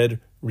and said,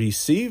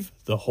 "Receive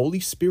the Holy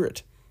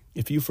Spirit.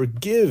 If you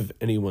forgive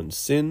anyone's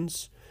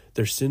sins,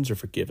 their sins are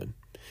forgiven.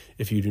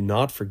 If you do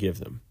not forgive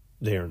them,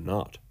 they are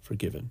not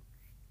forgiven."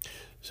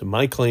 So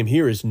my claim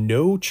here is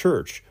no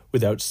church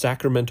without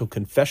sacramental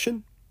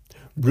confession,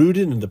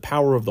 rooted in the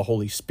power of the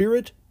Holy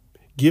Spirit,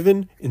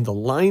 given in the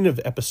line of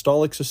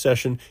apostolic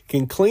succession,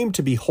 can claim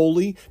to be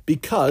holy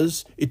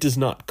because it does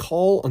not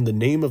call on the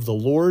name of the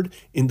Lord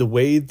in the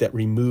way that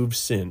removes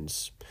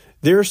sins.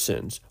 Their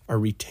sins are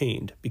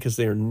retained because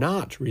they are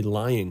not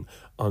relying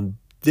on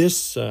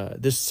this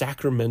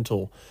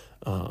sacramental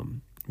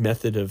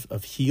method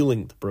of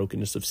healing the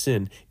brokenness of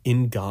sin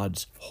in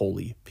God's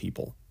holy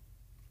people.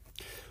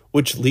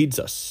 Which leads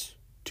us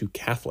to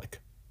Catholic.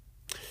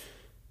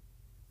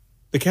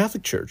 The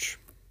Catholic Church,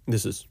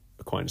 this is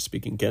Aquinas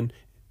speaking again,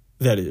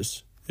 that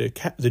is,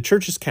 the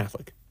Church is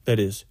Catholic, that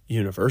is,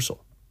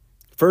 universal.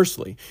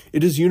 Firstly,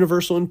 it is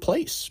universal in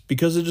place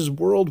because it is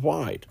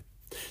worldwide.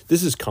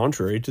 This is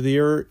contrary to the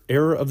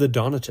error of the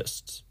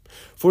Donatists.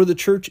 For the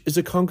Church is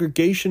a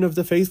congregation of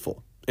the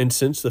faithful, and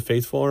since the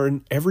faithful are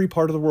in every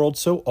part of the world,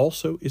 so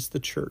also is the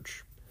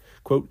Church.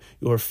 Quote,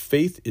 "Your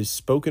faith is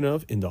spoken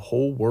of in the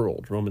whole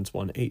world," Romans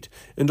 1:8.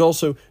 And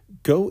also,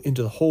 "Go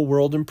into the whole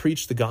world and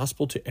preach the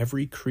gospel to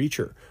every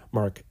creature,"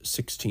 Mark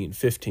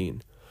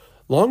 16:15.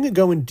 Long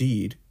ago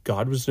indeed,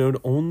 God was known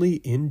only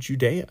in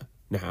Judea.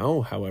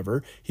 Now,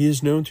 however, he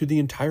is known through the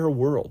entire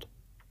world.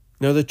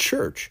 Now the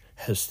Church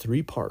has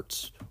three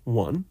parts.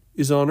 One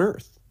is on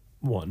earth,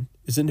 one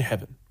is in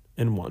heaven,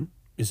 and one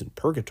is in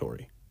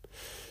purgatory.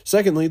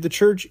 Secondly, the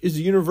Church is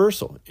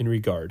universal in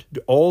regard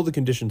to all the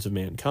conditions of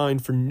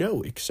mankind, for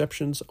no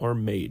exceptions are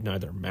made,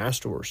 neither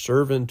master or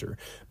servant, or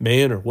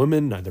man or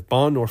woman, neither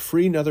bond nor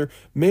free, neither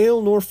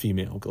male nor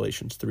female,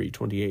 Galatians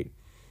 3:28.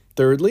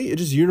 Thirdly, it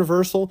is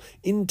universal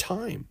in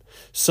time.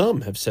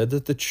 Some have said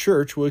that the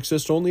Church will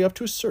exist only up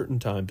to a certain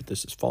time, but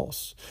this is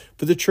false.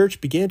 For the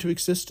Church began to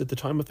exist at the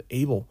time of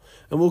Abel,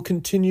 and will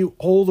continue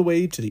all the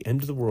way to the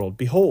end of the world.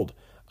 Behold,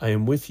 I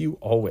am with you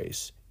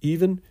always,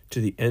 even to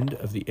the end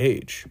of the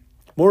age.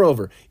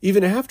 Moreover,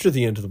 even after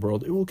the end of the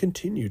world, it will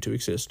continue to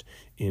exist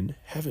in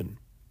heaven.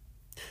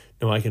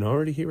 Now I can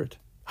already hear it.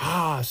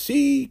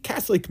 See,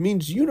 Catholic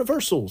means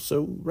universal.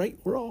 So, right,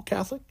 we're all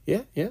Catholic?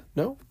 Yeah,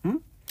 no?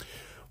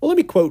 Well, let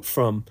me quote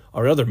from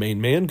our other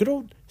main man, good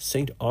old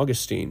St.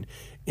 Augustine,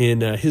 in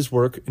his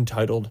work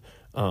entitled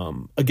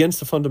Against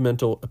the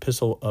Fundamental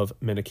Epistle of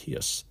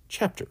Manichaeus,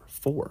 chapter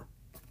 4.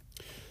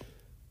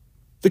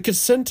 "The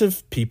consent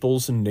of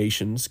peoples and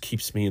nations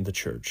keeps me in the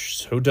Church.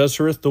 So does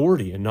her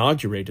authority,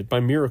 inaugurated by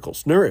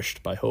miracles,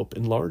 nourished by hope,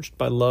 enlarged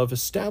by love,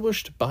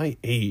 established by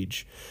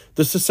age.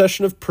 The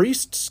succession of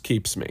priests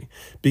keeps me,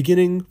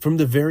 beginning from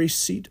the very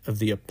seat of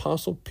the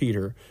Apostle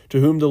Peter, to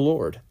whom the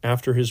Lord,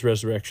 after his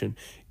resurrection,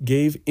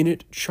 gave in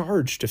it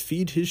charge to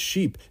feed his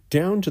sheep,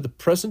 down to the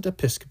present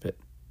episcopate.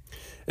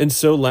 And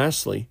so,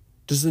 lastly,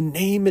 does the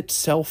name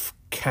itself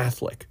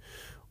Catholic,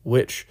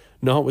 which,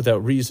 not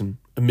without reason,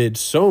 amid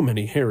so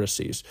many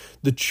heresies,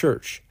 the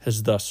Church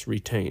has thus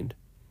retained,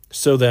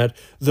 so that,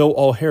 though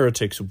all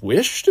heretics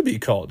wish to be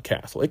called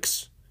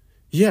Catholics,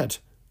 yet,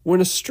 when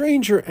a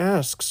stranger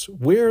asks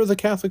where the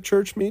Catholic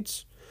Church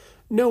meets,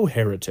 no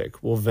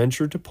heretic will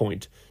venture to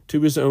point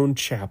to his own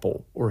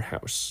chapel or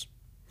house.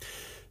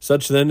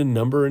 Such then in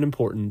number and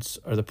importance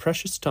are the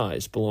precious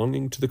ties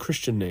belonging to the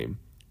Christian name,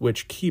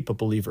 which keep a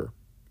believer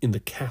in the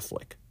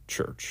Catholic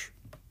Church."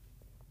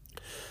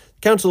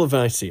 Council of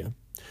Nicaea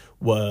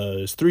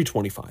was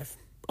 325.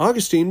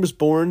 Augustine was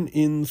born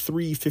in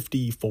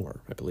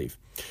 354, I believe.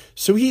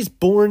 So he's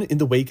born in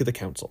the wake of the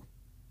council.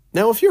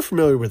 Now, if you're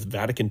familiar with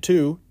Vatican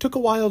II, it took a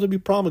while to be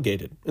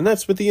promulgated, and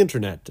that's with the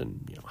internet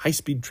and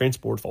high-speed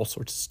transport of all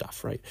sorts of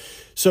stuff, right?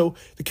 So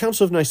the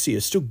Council of Nicaea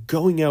is still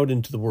going out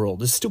into the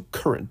world. It's still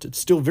current. It's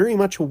still very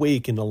much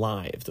awake and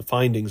alive, the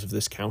findings of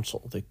this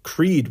council, the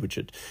creed which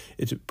it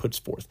puts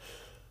forth.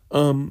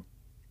 And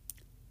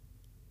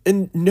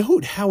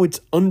note how it's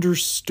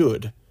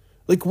understood.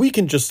 Like, we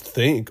can just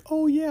think,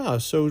 oh yeah,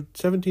 so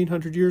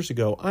 1700 years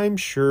ago, I'm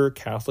sure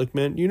Catholic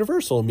meant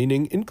universal,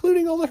 meaning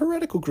including all the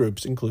heretical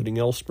groups,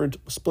 including all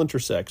splinter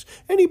sects,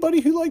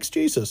 anybody who likes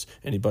Jesus,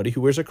 anybody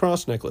who wears a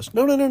cross necklace.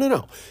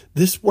 No.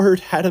 This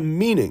word had a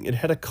meaning. It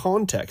had a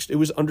context. It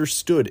was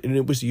understood, and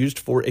it was used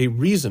for a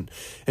reason.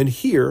 And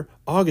here,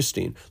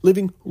 Augustine,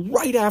 living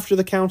right after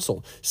the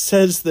council,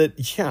 says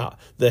that, yeah,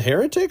 the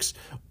heretics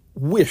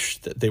wish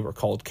that they were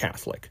called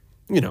Catholic.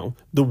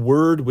 The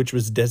word which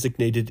was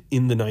designated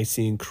in the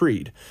Nicene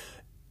Creed.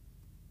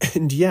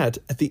 And yet,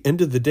 at the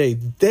end of the day,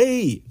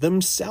 they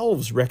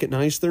themselves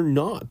recognize they're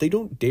not. They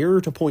don't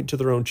dare to point to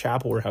their own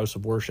chapel or house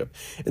of worship.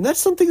 And that's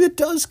something that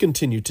does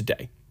continue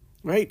today,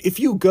 right? If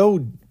you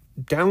go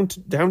down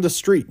the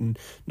street and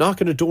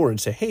knock on a door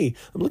and say, hey,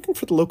 I'm looking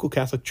for the local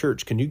Catholic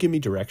church. Can you give me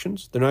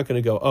directions? They're not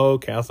going to go, oh,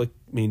 Catholic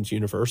means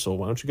universal.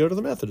 Why don't you go to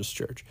the Methodist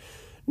church?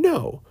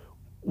 No,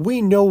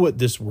 we know what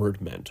this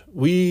word meant.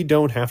 We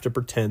don't have to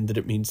pretend that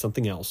it means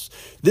something else.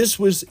 This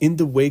was in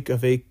the wake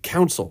of a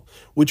council,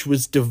 which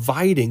was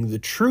dividing the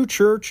true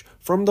church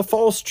from the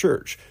false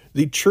church,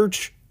 the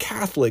church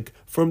Catholic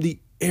from the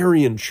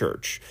Arian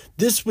church.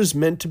 This was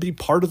meant to be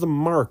part of the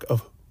mark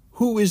of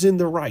who is in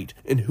the right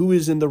and who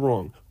is in the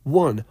wrong.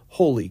 One,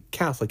 holy,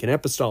 Catholic, and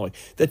apostolic.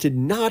 That did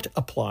not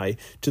apply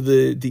to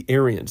the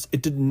Arians.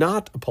 It did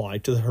not apply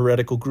to the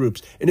heretical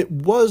groups. And it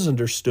was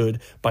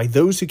understood by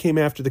those who came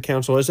after the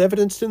council, as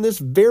evidenced in this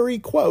very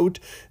quote,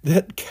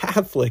 that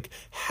Catholic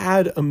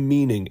had a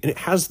meaning. And it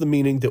has the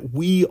meaning that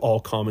we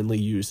all commonly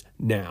use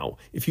now.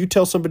 If you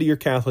tell somebody you're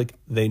Catholic,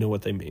 they know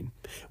what they mean.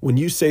 When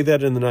you say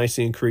that in the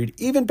Nicene Creed,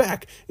 even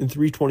back in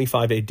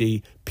 325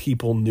 AD,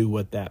 people knew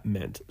what that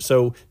meant.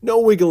 So no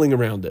wiggling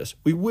around this.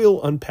 We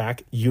will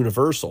unpack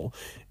universal,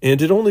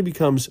 and it only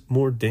becomes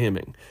more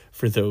damning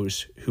for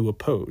those who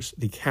oppose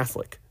the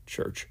Catholic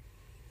Church.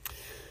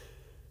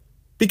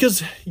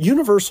 Because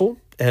universal,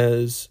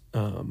 as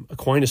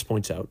Aquinas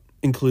points out,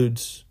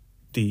 includes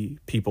the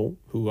people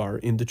who are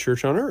in the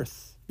church on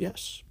earth.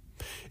 Yes.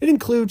 It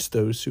includes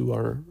those who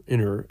are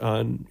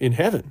in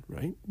heaven,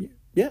 right?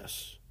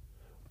 Yes.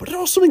 But it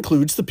also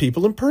includes the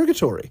people in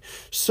purgatory.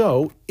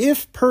 So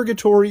if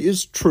purgatory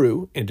is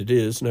true, and it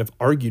is, and I've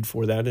argued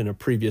for that in a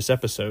previous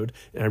episode,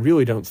 and I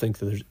really don't think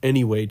that there's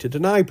any way to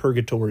deny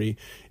purgatory,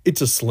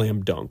 it's a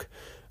slam dunk.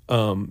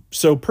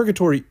 So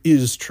purgatory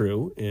is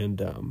true,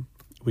 and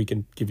we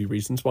can give you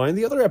reasons why in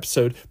the other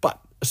episode, but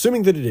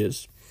assuming that it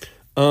is,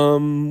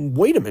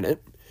 wait a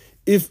minute.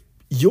 If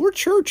your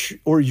church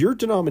or your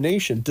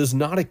denomination does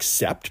not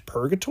accept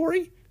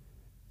purgatory,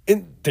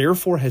 and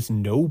therefore has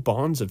no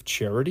bonds of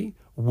charity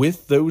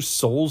with those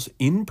souls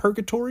in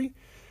purgatory,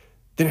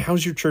 then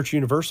how's your church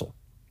universal?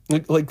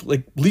 Like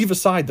leave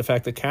aside the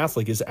fact that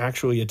Catholic is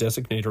actually a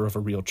designator of a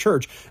real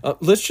church.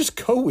 Let's just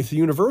go with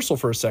universal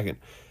for a second.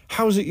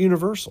 How is it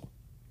universal?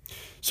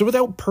 So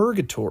without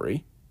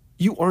purgatory,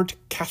 you aren't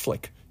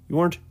Catholic. You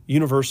aren't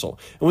universal.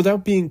 And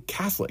without being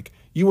Catholic,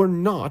 you are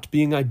not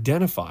being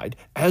identified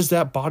as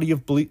that body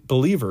of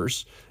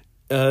believers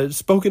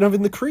spoken of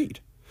in the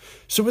creed.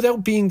 So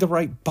without being the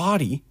right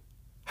body,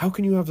 how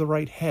can you have the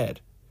right head?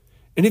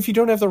 And if you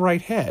don't have the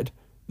right head,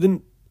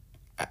 then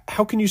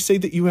how can you say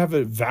that you have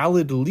a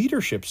valid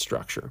leadership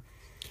structure?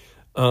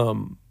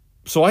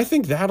 So I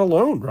think that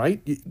alone,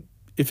 right?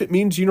 If it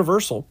means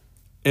universal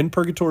and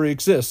purgatory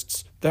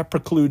exists, that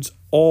precludes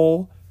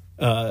all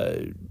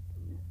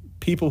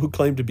people who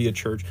claim to be a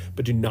church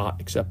but do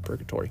not accept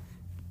purgatory.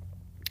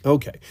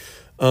 Okay.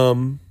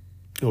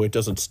 It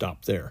doesn't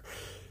stop there.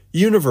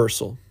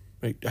 Universal.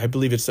 Right? I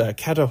believe it's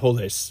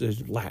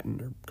kataholes,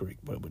 Latin or Greek,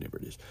 whatever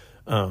it is.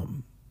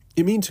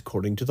 It means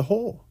according to the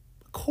whole.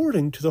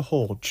 According to the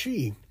whole.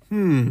 Gee,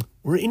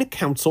 we're in a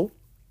council.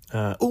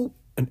 An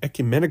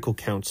ecumenical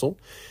council.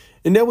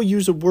 And now we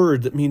use a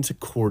word that means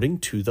according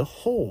to the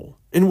whole.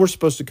 And we're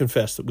supposed to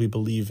confess that we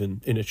believe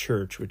in a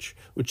church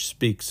which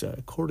speaks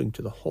according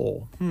to the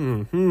whole.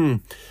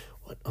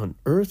 What on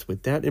earth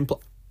would that imply?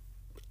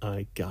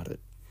 I got it.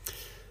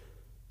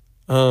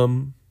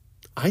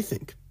 I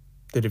think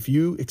that if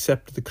you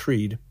accept the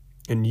creed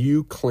and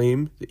you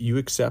claim that you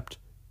accept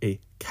a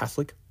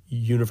Catholic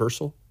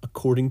universal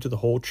according to the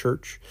whole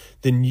church,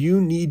 then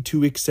you need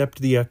to accept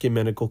the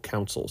ecumenical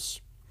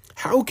councils.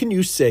 How can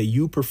you say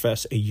you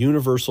profess a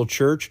universal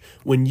church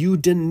when you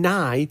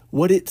deny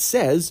what it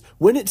says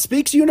when it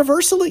speaks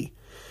universally?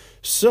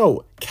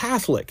 So,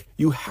 Catholic,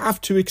 you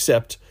have to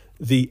accept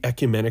the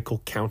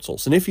ecumenical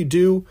councils. And if you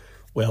do,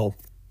 well,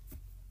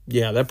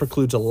 yeah, that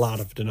precludes a lot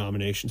of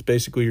denominations.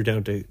 Basically, you're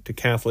down to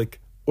Catholic,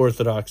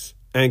 Orthodox,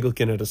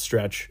 Anglican at a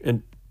stretch.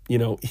 And,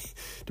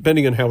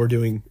 depending on how we're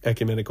doing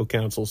ecumenical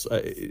councils,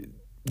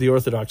 the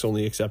Orthodox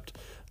only accept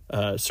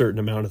a certain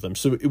amount of them.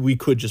 So we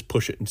could just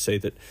push it and say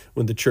that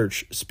when the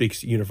church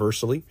speaks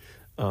universally,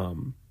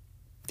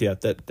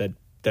 that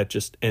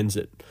just ends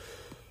it.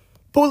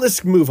 But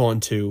let's move on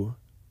to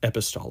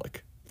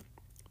apostolic.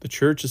 The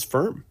church is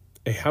firm.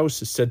 A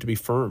house is said to be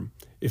firm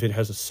if it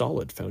has a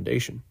solid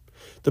foundation.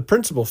 The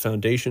principal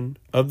foundation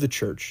of the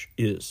church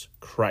is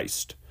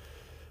Christ.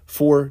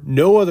 For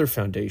no other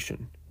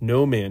foundation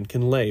no man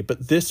can lay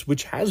but this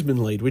which has been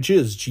laid, which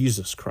is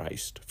Jesus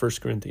Christ. 1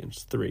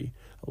 Corinthians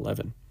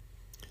 3:11.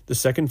 The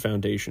second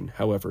foundation,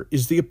 however,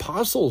 is the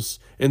apostles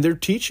and their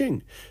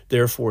teaching.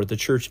 Therefore, the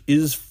church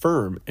is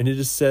firm, and it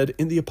is said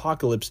in the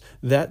Apocalypse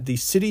that the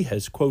city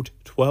has, quote,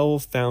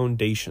 12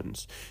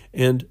 foundations,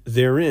 and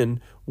therein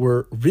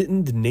were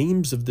written the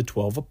names of the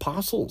 12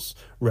 apostles.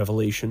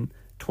 Revelation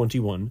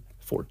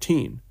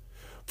 21:14.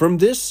 From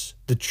this,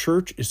 the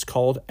church is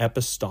called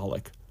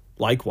apostolic.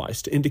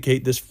 Likewise, to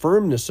indicate this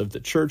firmness of the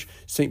church,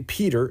 St.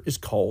 Peter is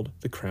called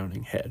the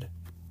crowning head.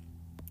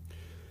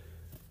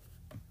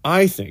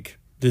 I think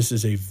this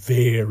is a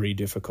very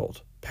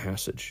difficult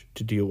passage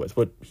to deal with,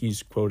 what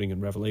he's quoting in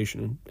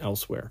Revelation and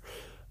elsewhere.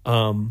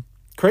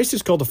 Christ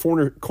is called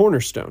the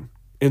cornerstone,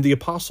 and the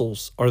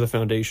apostles are the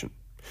foundation.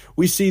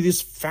 We see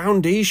this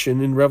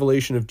foundation in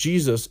Revelation of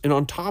Jesus, and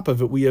on top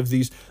of it, we have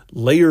these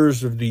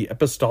layers of the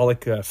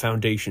apostolic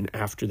foundation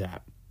after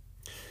that.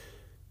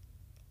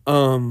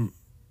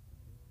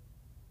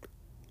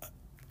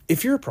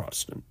 If you're a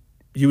Protestant,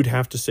 you would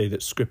have to say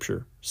that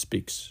Scripture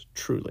speaks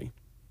truly.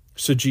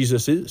 So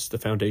Jesus is the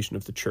foundation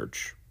of the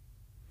church.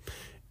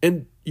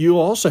 And you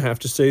also have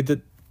to say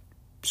that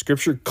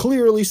Scripture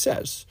clearly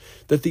says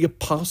that the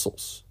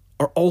apostles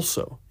are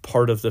also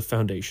part of the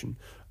foundation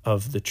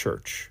of the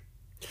church.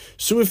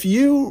 So if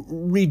you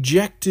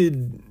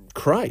rejected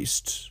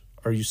Christ,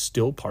 are you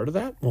still part of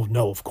that? Well,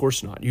 no, of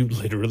course not. You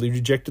literally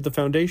rejected the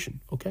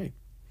foundation. Okay.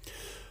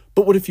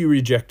 But what if you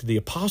reject the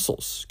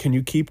apostles? Can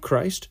you keep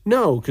Christ?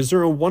 No, because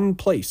they're in one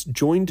place,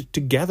 joined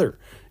together.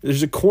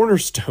 There's a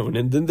cornerstone,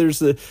 and then there's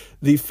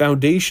the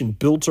foundation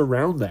built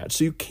around that.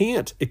 So you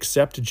can't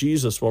accept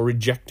Jesus while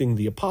rejecting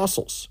the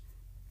apostles.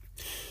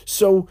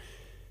 So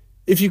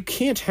if you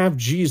can't have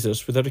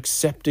Jesus without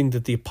accepting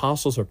that the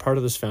apostles are part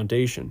of this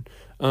foundation,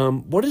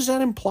 what does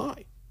that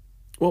imply?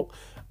 Well,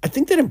 I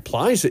think that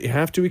implies that you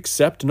have to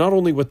accept not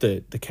only what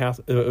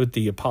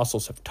the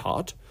apostles have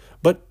taught,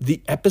 but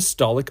the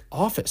apostolic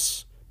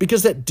office,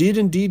 because that did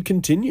indeed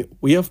continue.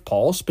 We have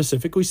Paul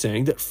specifically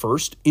saying that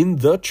first in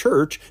the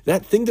church,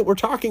 that thing that we're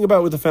talking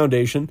about with the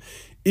foundation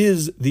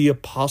is the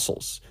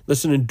apostles.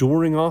 That's an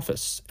enduring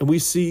office. And we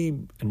see,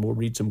 and we'll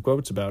read some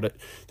quotes about it,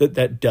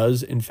 that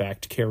does in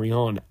fact carry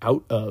on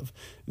out of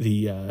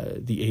the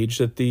age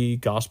that the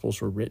Gospels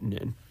were written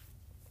in.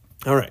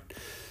 All right,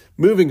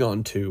 moving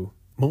on to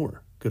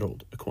more good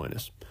old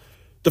Aquinas.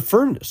 The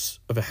firmness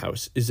of a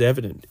house is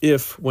evident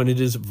if, when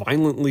it is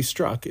violently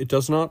struck, it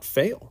does not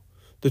fail.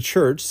 The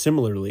church,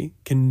 similarly,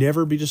 can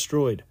never be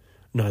destroyed,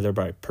 neither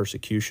by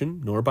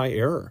persecution nor by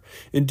error.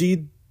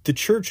 Indeed, the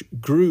church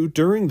grew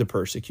during the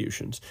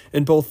persecutions,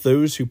 and both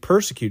those who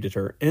persecuted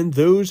her and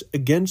those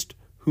against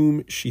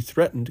whom she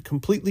threatened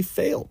completely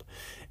failed.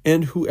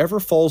 And whoever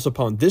falls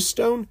upon this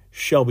stone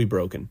shall be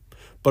broken,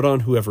 but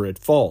on whoever it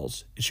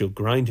falls, it shall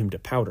grind him to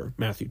powder.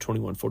 Matthew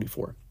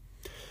 21:44.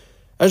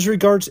 As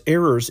regards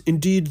errors,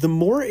 indeed, the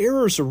more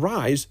errors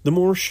arise, the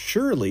more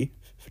surely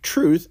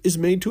truth is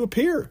made to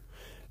appear.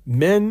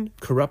 Men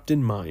corrupt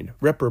in mind,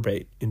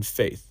 reprobate in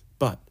faith,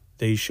 but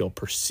they shall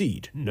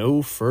proceed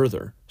no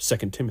further.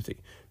 2 Timothy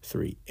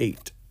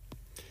 3:8.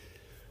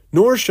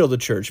 Nor shall the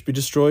church be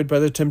destroyed by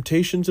the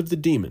temptations of the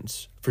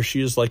demons, for she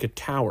is like a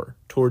tower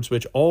towards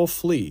which all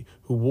flee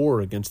who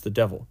war against the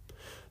devil.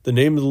 The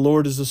name of the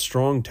Lord is a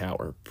strong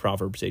tower,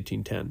 Proverbs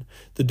 18:10.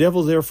 The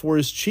devil therefore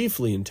is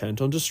chiefly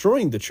intent on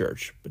destroying the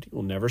church, but he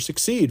will never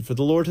succeed, for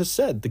the Lord has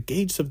said, the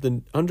gates of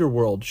the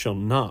underworld shall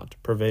not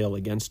prevail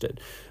against it.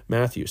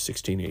 Matthew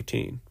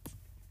 16:18.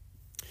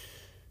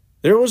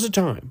 There was a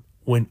time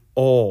when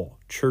all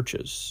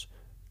churches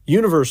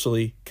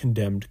universally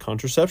condemned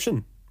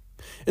contraception.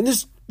 And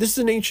this is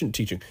an ancient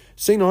teaching.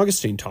 St.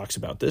 Augustine talks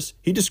about this.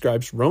 He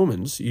describes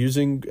Romans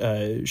using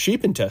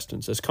sheep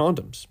intestines as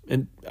condoms.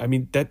 And I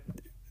mean,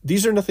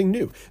 these are nothing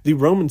new. The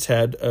Romans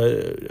had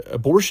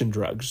abortion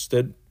drugs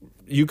that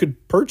you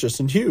could purchase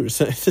and use.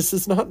 This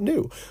is not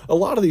new. A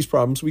lot of these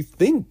problems we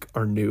think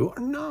are new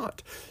are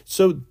not.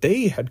 So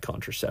they had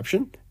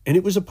contraception, and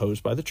it was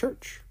opposed by the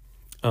church.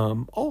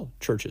 All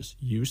churches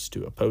used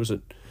to oppose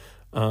it.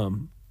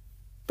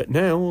 But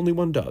now only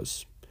one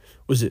does.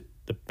 Was it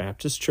the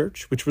Baptist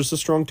Church, which was the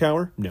strong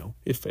tower? No,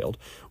 it failed.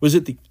 Was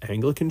it the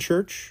Anglican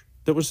Church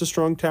that was the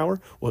strong tower?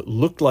 Well, it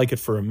looked like it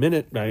for a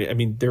minute. I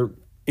mean, they're,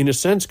 in a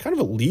sense, kind of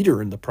a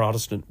leader in the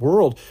Protestant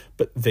world,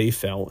 but they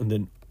fell, and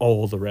then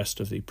all the rest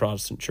of the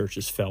Protestant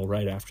churches fell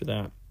right after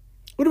that.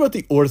 What about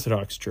the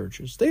Orthodox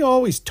churches? They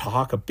always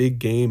talk a big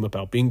game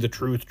about being the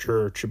truth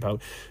church,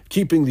 about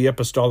keeping the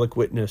apostolic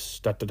witness,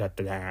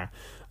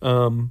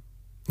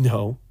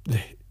 No,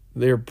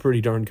 they're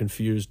pretty darn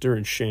confused. They're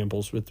in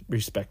shambles with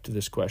respect to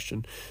this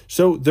question.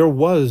 So there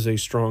was a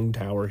strong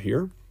tower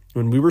here.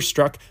 When we were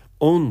struck,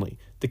 only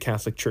the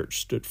Catholic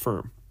Church stood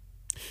firm.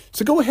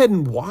 So go ahead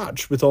and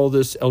watch with all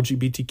this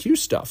LGBTQ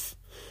stuff.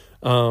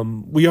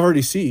 We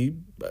already see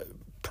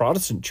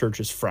Protestant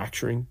churches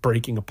fracturing,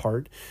 breaking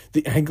apart.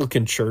 The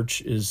Anglican Church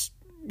is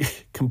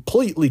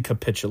completely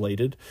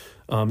capitulated,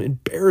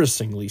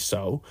 embarrassingly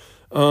so.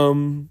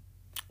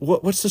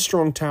 What's the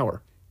strong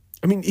tower?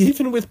 I mean,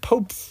 even with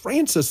Pope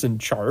Francis in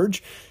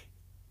charge,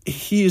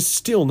 he is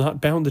still not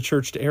bound the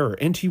church to error,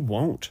 and he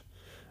won't.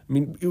 I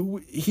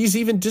mean, he's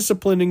even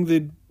disciplining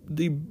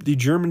the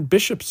German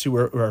bishops who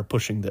are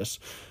pushing this.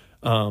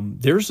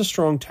 There's a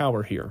strong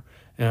tower here,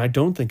 and I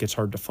don't think it's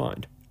hard to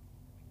find.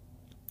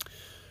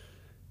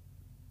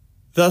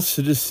 Thus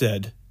it is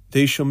said,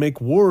 they shall make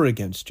war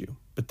against you,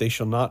 but they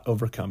shall not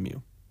overcome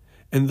you.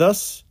 And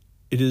thus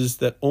it is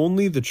that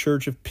only the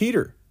church of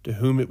Peter, to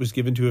whom it was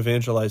given to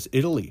evangelize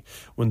Italy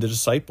when the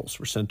disciples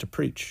were sent to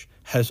preach,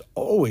 has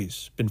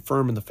always been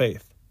firm in the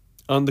faith.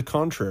 On the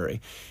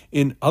contrary,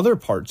 in other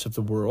parts of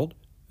the world,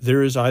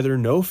 there is either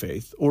no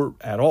faith, or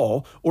at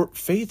all, or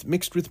faith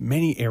mixed with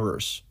many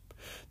errors.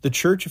 The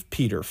church of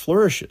Peter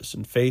flourishes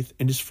in faith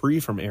and is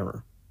free from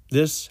error.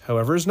 This,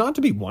 however, is not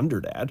to be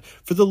wondered at,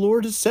 for the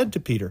Lord has said to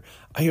Peter,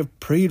 I have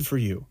prayed for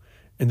you,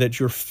 and that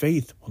your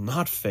faith will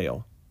not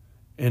fail.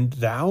 And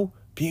thou,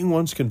 being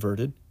once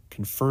converted,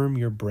 confirm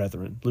your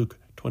brethren. Luke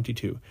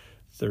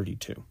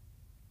 22:32.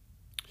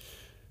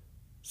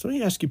 So let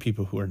me ask you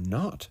people who are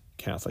not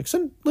Catholics.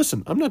 And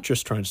listen, I'm not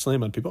just trying to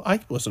slam on people. I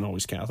wasn't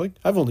always Catholic.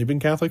 I've only been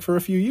Catholic for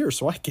a few years,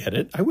 so I get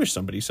it. I wish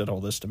somebody said all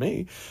this to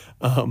me.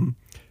 Do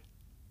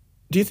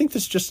you think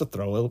this is just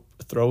a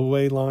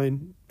throwaway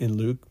line in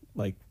Luke?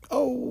 Like, I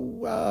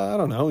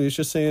don't know. He's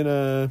just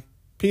saying,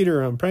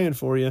 Peter, I'm praying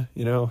for you.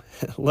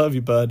 Love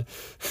you, bud.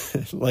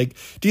 Like,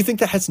 do you think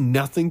that has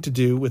nothing to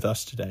do with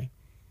us today?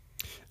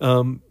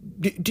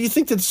 Do you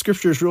think that the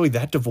scripture is really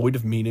that devoid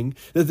of meaning?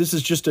 That this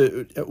is just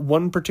a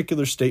one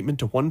particular statement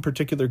to one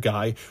particular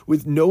guy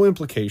with no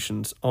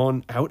implications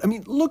on out? I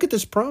mean, look at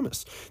this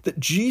promise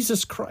that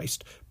Jesus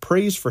Christ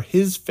prays for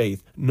his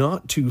faith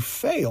not to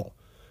fail.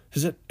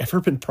 Has it ever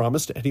been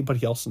promised to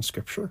anybody else in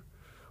scripture?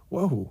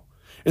 Whoa.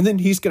 And then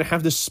he's going to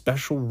have this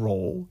special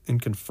role in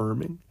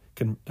confirming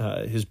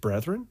his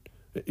brethren.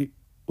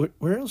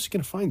 Where else are you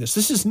going to find this?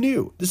 This is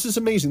new. This is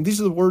amazing.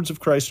 These are the words of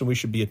Christ, and we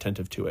should be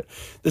attentive to it.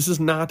 This is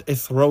not a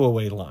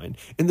throwaway line,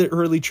 and the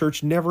early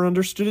church never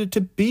understood it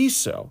to be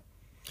so.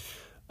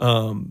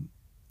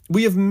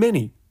 We have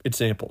many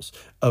examples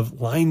of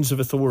lines of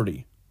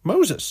authority.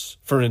 Moses,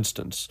 for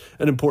instance,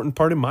 an important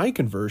part of my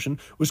conversion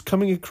was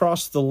coming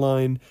across the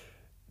line,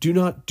 "Do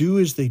not do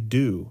as they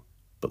do,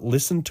 but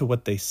listen to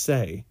what they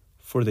say,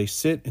 for they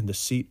sit in the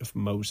seat of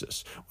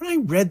Moses." When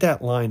I read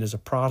that line as a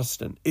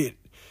Protestant, it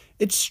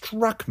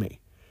struck me.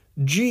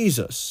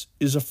 Jesus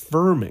is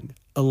affirming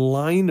a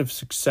line of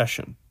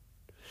succession,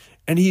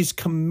 and he's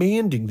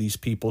commanding these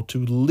people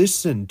to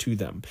listen to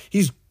them.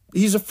 He's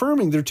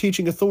affirming their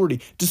teaching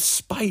authority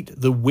despite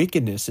the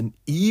wickedness and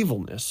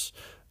evilness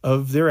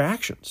of their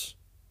actions.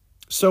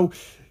 So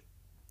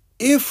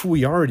if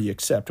we already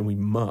accept, and we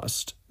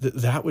must,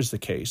 that was the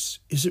case,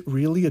 is it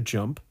really a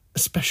jump,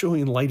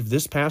 especially in light of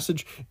this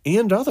passage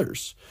and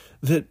others,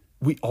 that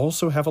we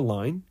also have a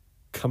line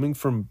coming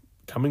from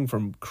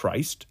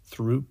Christ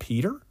through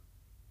Peter?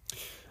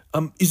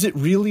 Is it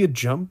really a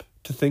jump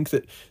to think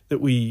that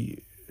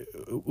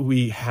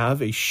we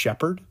have a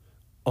shepherd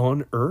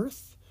on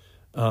earth?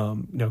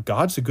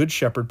 God's a good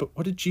shepherd, but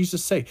what did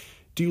Jesus say?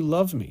 Do you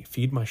love me?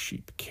 Feed my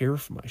sheep, care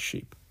for my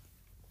sheep.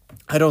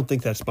 I don't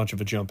think that's much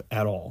of a jump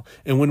at all.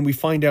 And when we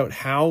find out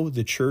how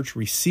the church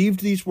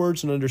received these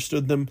words and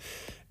understood them,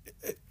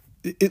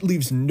 it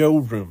leaves no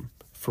room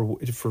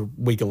for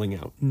wiggling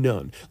out.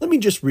 None. Let me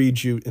just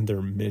read you, and there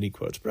are many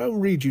quotes, but I'll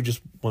read you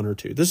just one or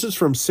two. This is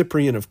from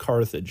Cyprian of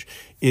Carthage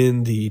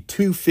in the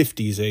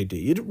 250s AD.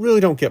 You really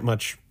don't get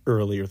much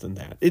earlier than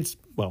that.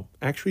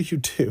 Actually you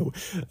do.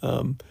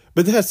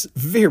 But that's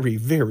very,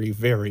 very,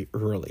 very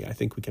early. I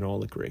think we can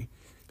all agree.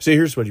 So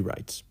here's what he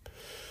writes.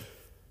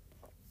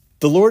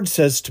 The Lord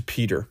says to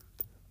Peter,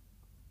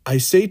 "I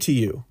say to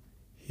you,"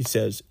 he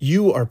says,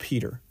 "you are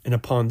Peter, and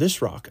upon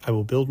this rock I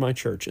will build my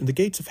church, and the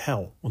gates of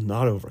hell will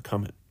not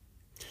overcome it."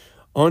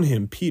 On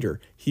him, Peter,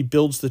 he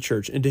builds the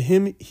church, and to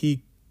him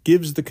he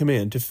gives the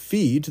command to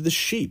feed the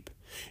sheep.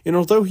 And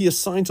although he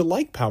assigns a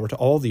like power to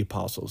all the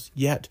apostles,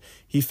 yet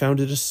he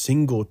founded a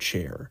single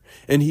chair,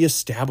 and he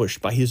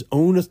established by his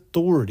own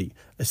authority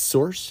a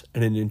source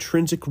and an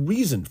intrinsic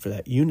reason for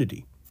that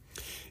unity.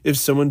 If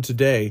someone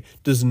today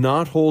does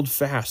not hold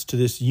fast to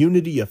this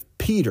unity of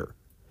Peter,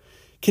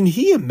 can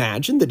he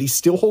imagine that he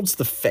still holds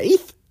the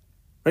faith?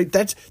 Right?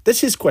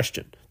 That's his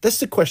question. That's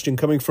the question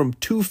coming from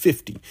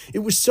 250. It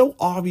was so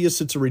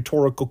obvious it's a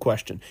rhetorical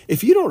question.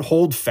 If you don't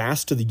hold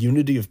fast to the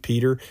unity of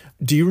Peter,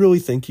 do you really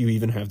think you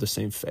even have the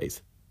same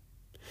faith?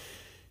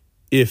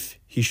 If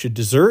he should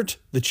desert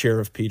the chair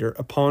of Peter,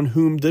 upon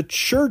whom the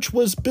church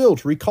was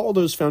built, recall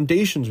those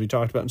foundations we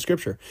talked about in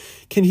Scripture,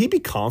 can he be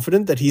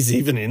confident that he's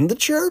even in the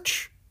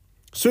church?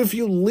 So if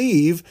you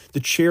leave the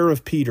chair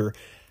of Peter,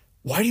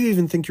 why do you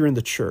even think you're in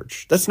the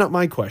church? That's not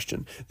my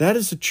question. That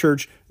is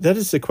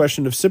the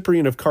question of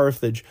Cyprian of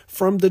Carthage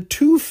from the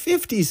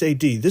 250s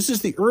AD. This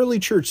is the early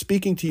church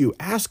speaking to you,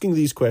 asking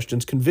these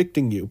questions,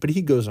 convicting you. But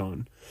he goes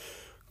on.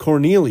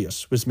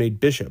 Cornelius was made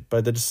bishop by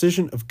the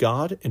decision of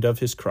God and of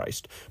his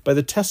Christ, by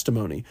the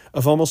testimony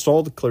of almost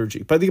all the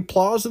clergy, by the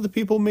applause of the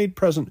people made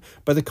present,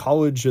 by the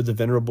college of the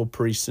venerable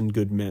priests and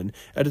good men,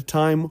 at a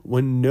time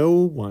when no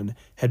one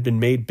had been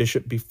made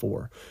bishop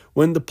before,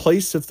 when the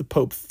place of the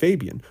Pope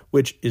Fabian,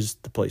 which is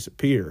the place of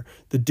Peter,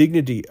 the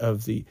dignity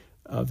of the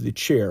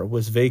chair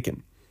was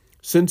vacant.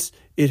 Since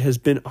it has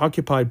been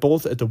occupied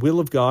both at the will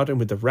of God and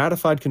with the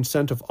ratified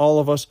consent of all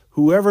of us,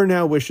 whoever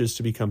now wishes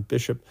to become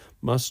bishop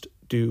must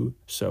do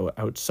so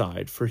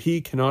outside, for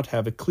he cannot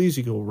have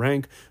ecclesial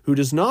rank who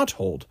does not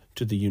hold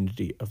to the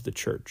unity of the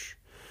church.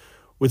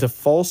 With a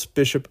false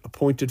bishop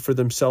appointed for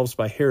themselves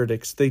by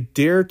heretics, they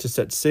dare to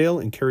set sail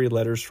and carry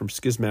letters from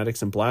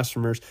schismatics and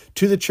blasphemers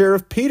to the chair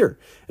of Peter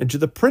and to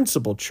the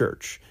principal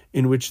church,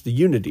 in which the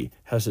unity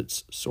has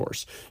its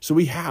source. So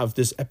we have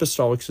this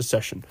apostolic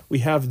succession. We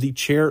have the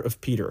chair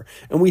of Peter,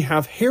 and we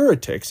have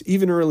heretics,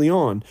 even early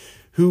on,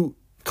 who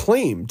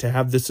claim to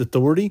have this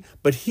authority,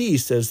 but he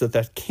says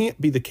that can't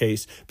be the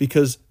case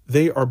because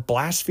they are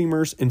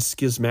blasphemers and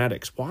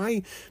schismatics.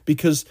 Why?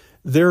 Because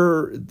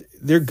they're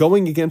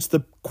going against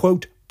the,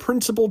 quote,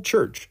 principal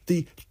church,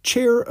 the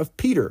chair of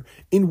Peter,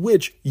 in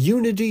which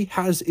unity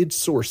has its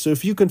source. So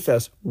if you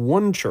confess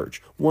one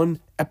church, one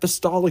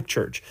apostolic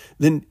church,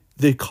 then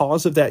the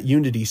cause of that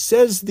unity,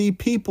 says the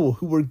people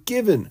who were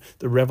given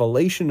the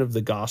revelation of the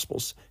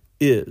Gospels,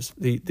 is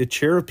the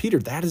chair of Peter.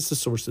 That is the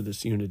source of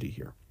this unity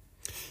here.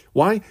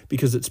 Why?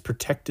 Because it's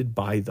protected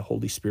by the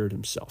Holy Spirit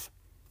himself.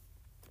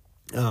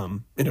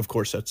 And of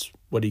course, that's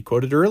what he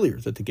quoted earlier,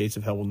 that the gates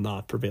of hell will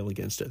not prevail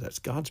against it. That's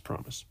God's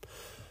promise.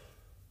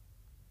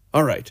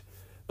 All right.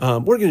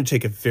 We're going to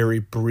take a very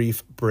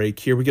brief break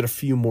here. We got a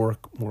few more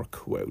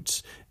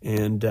quotes.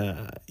 And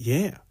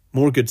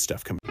more good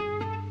stuff coming.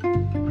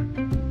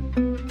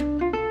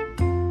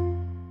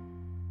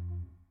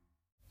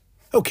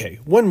 Okay,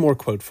 one more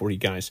quote for you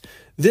guys.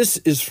 This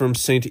is from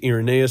St.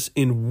 Irenaeus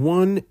in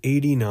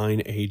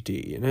 189 AD.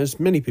 And as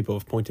many people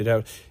have pointed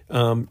out,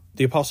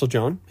 the Apostle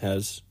John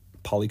has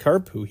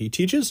Polycarp, who he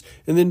teaches,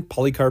 and then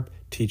Polycarp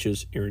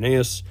teaches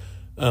Irenaeus.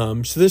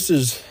 So this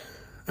is,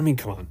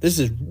 come on, this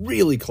is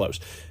really close.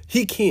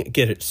 He can't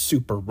get it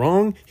super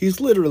wrong.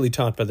 He's literally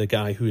taught by the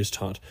guy who is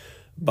taught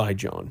by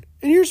John.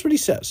 And here's what he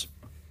says.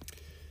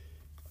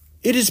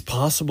 It is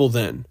possible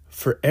then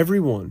for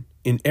everyone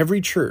in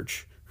every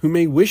church who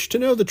may wish to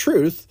know the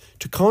truth,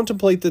 to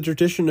contemplate the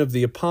tradition of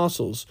the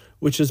apostles,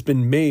 which has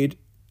been made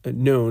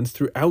known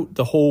throughout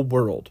the whole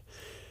world.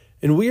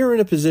 And we are in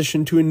a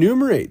position to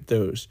enumerate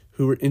those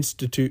who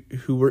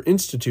were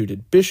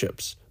instituted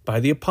bishops by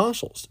the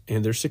apostles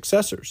and their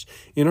successors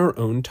in our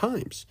own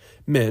times,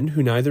 men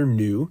who neither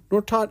knew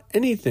nor taught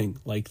anything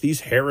like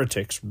these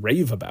heretics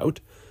rave about.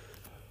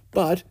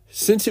 But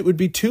since it would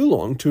be too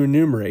long to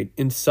enumerate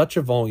in such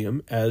a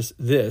volume as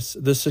this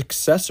the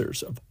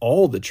successors of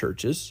all the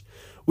churches,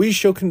 we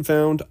shall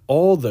confound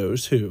all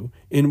those who,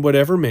 in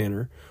whatever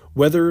manner,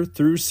 whether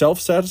through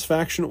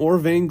self-satisfaction or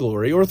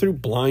vainglory, or through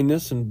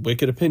blindness and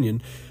wicked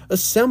opinion,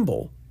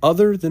 assemble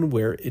other than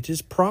where it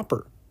is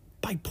proper,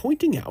 by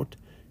pointing out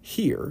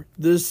here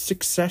the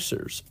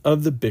successors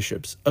of the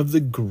bishops of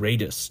the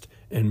greatest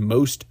and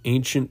most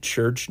ancient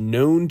church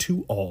known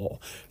to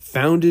all,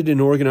 founded and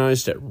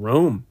organized at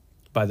Rome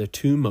by the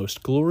two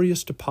most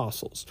glorious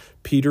apostles,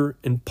 Peter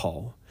and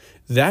Paul.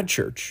 That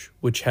church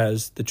which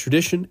has the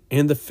tradition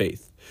and the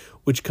faith,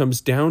 which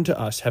comes down to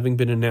us having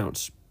been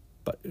announced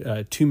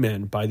to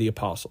men by the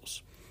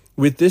apostles.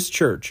 With this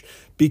church,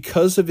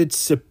 because of its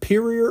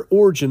superior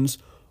origins,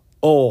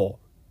 all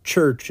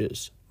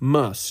churches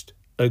must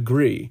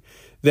agree.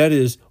 That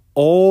is,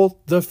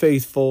 all the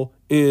faithful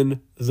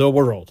in the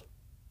world.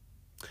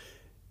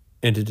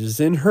 And it is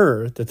in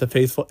her that the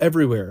faithful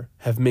everywhere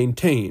have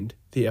maintained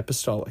the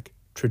apostolic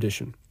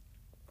tradition.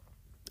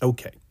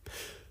 Okay.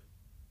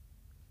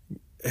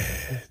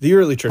 The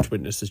early church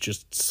witness is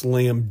just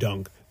slam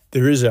dunk.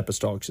 There is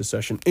apostolic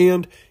succession.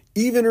 And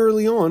even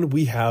early on,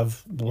 we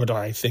have what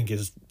I think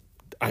is,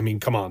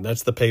 come on,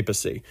 that's the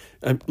papacy.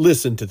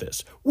 Listen to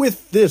this.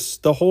 With this,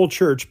 the whole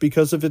church,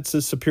 because of its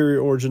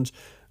superior origins,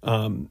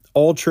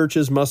 all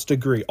churches must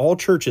agree. All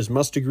churches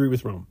must agree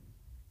with Rome.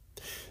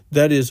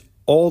 That is,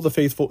 all the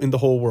faithful in the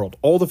whole world.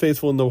 All the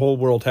faithful in the whole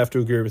world have to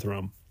agree with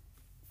Rome.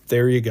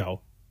 There you go.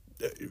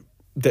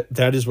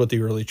 That is what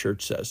the early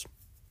church says.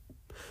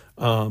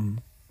 All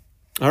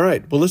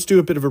right, well, let's do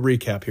a bit of a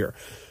recap here.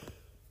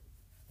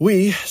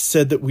 We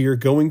said that we are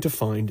going to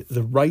find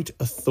the right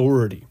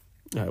authority.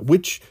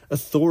 Which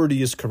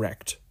authority is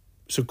correct?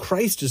 So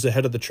Christ is the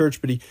head of the church,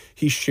 but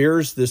he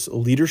shares this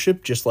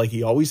leadership just like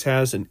he always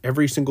has in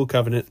every single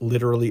covenant,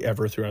 literally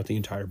ever throughout the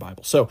entire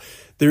Bible. So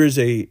there is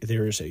a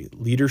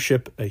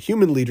leadership, a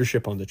human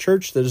leadership on the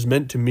church that is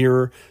meant to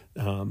mirror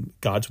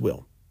God's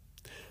will.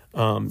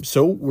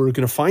 So we're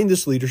going to find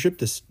this leadership,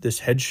 this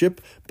headship,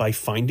 by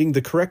finding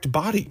the correct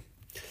body.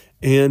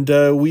 And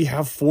we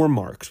have 4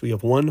 marks. We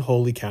have 1,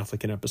 holy,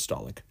 Catholic, and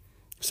apostolic.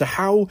 So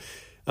how,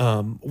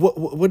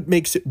 what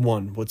makes it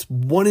one? What's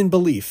one in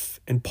belief?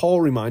 And Paul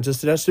reminds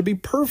us it has to be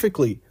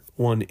perfectly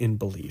one in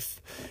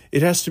belief.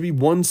 It has to be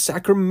one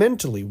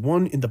sacramentally,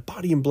 one in the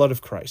body and blood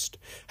of Christ.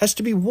 It has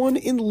to be one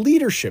in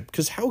leadership,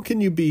 because how can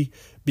you be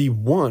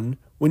one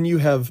when you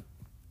have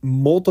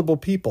multiple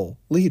people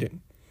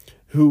leading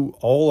who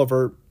all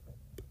of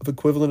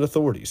equivalent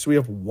authority? So we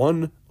have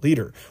one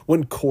leader.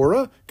 When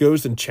Korah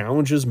goes and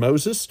challenges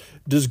Moses,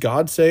 does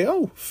God say,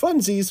 oh,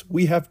 funsies,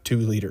 we have 2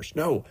 leaders?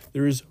 No,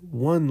 there is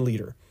one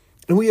leader.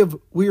 And we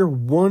are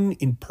one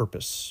in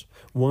purpose,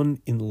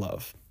 one in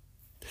love.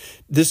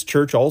 This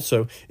church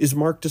also is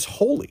marked as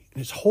holy.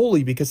 And it's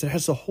holy because it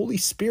has the Holy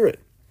Spirit.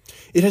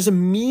 It has a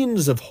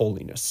means of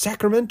holiness,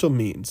 sacramental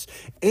means.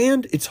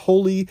 And it's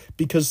holy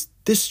because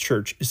this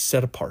church is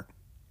set apart.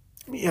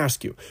 Let me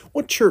ask you,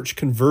 what church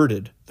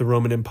converted the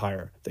Roman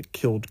Empire that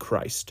killed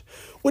Christ?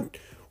 What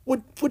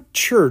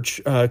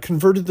church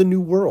converted the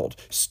New World,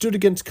 stood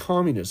against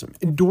communism,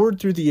 endured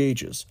through the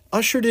ages,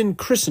 ushered in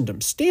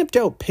Christendom, stamped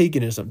out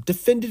paganism,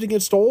 defended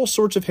against all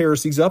sorts of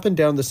heresies up and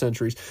down the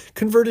centuries,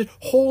 converted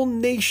whole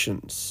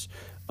nations,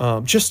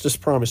 just as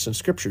promised in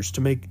scriptures,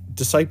 to make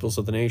disciples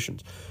of the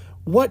nations?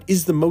 What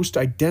is the most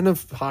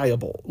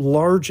identifiable,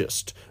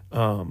 largest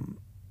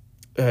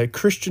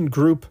Christian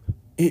group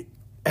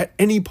at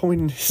any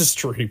point in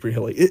history,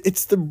 really.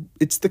 It's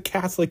the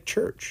Catholic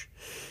Church.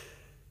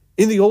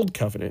 In the Old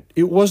Covenant,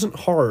 it wasn't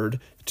hard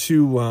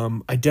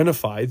to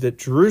identify that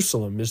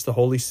Jerusalem is the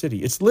holy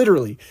city. It's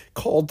literally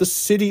called the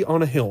city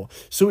on a hill.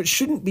 So it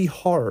shouldn't be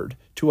hard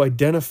to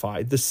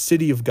identify the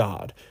city of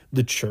God,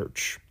 the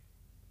church.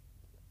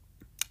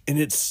 And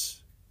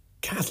it's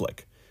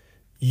Catholic,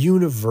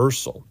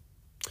 universal.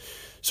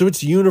 So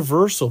it's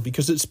universal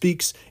because it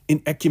speaks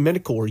in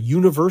ecumenical or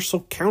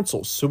universal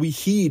councils. So we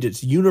heed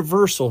its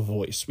universal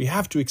voice. We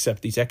have to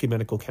accept these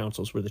ecumenical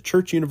councils where the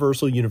church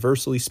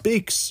universally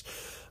speaks.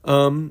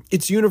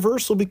 It's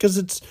universal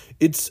because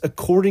it's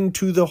according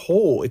to the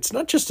whole. It's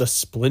not just a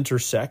splinter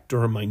sect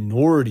or a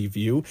minority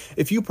view.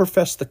 If you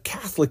profess the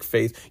Catholic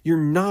faith, you're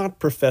not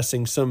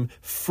professing some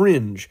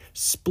fringe,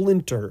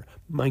 splinter,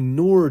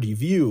 minority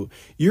view.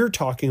 You're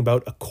talking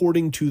about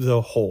according to the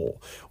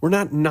whole. We're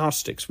not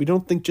Gnostics. We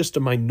don't think just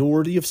a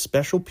minority of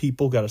special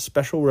people got a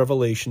special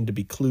revelation to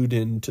be clued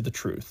into the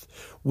truth.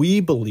 We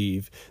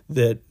believe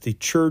that the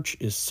church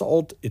is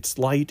salt, it's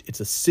light, it's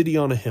a city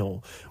on a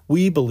hill.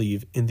 We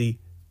believe in the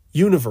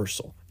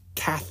universal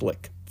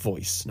Catholic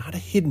voice, not a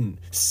hidden,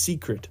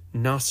 secret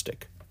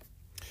Gnostic.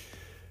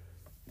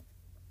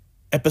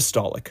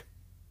 Apostolic.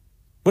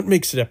 What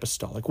makes it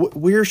apostolic?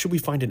 Where should we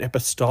find an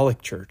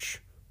apostolic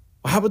church?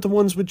 How about the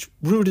ones which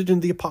rooted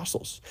in the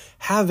apostles?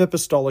 Have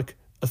apostolic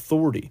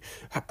authority.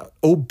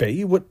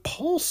 Obey what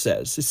Paul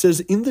says. It says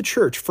in the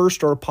church,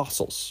 first are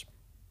apostles.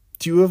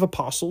 Do you have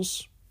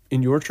apostles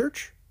in your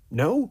church?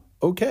 No?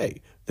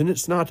 Okay. Then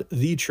it's not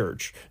the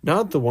church,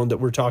 not the one that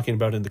we're talking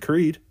about in the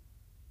creed.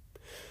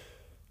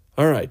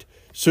 All right.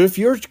 So if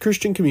your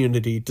Christian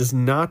community does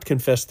not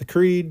confess the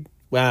creed,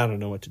 well, I don't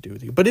know what to do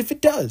with you. But if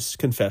it does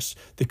confess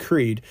the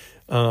creed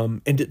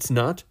and it's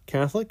not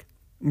Catholic,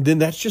 then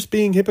that's just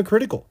being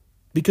hypocritical.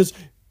 Because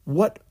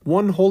what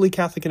one holy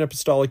Catholic and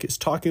apostolic is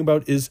talking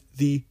about is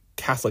the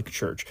Catholic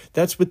Church.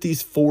 That's what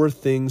these four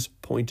things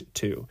point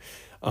to.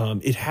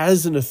 It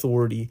has an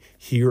authority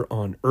here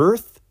on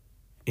earth,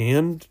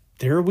 and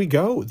there we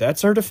go.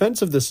 That's our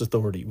defense of this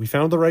authority. We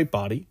found the right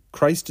body.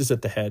 Christ is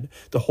at the head.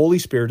 The Holy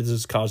Spirit is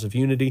his cause of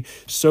unity.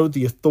 So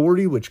the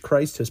authority which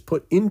Christ has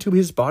put into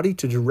his body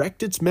to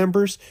direct its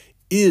members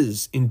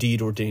is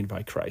indeed ordained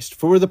by Christ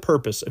for the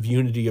purpose of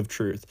unity of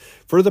truth,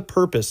 for the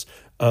purpose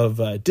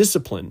of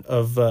discipline,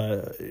 of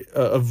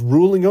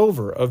ruling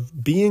over,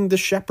 of being the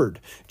shepherd,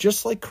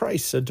 just like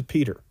Christ said to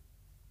Peter.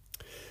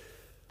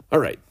 All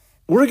right,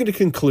 we're going to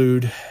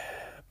conclude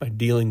by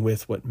dealing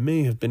with what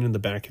may have been in the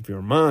back of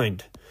your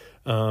mind,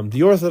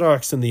 the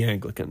Orthodox and the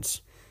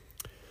Anglicans.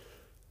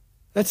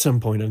 At some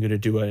point, I'm going to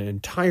do an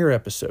entire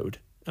episode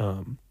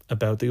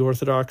about the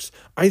Orthodox.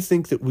 I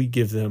think that we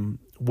give them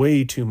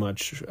way too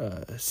much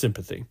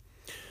sympathy.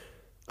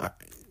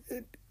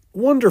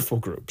 Wonderful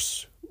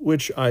groups,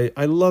 which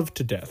I love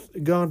to death.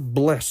 God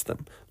bless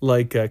them.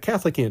 Like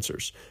Catholic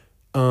Answers.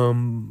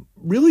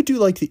 Really do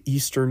like the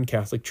Eastern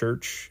Catholic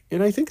Church.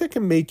 And I think that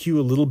can make you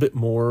a little bit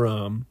more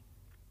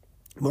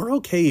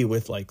okay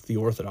with like the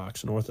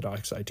Orthodox and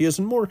Orthodox ideas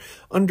and more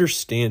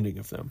understanding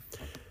of them.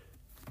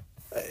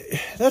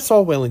 That's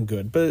all well and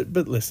good.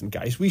 But listen,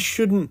 guys, we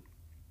shouldn't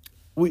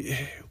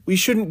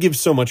give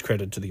so much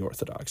credit to the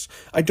Orthodox.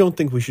 I don't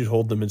think we should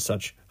hold them in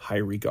such high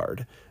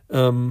regard.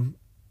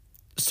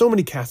 So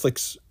many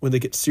Catholics, when they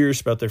get serious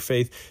about their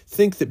faith,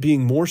 think that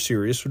being more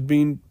serious would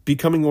mean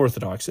becoming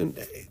Orthodox. And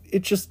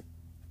it just,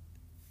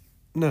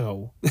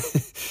 no.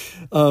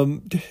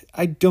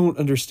 I don't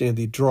understand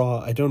the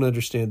draw. I don't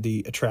understand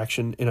the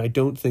attraction. And I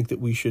don't think that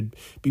we should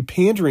be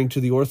pandering to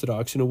the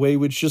Orthodox in a way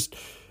which just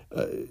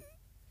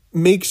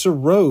makes a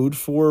road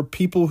for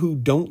people who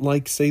don't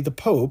like, say, the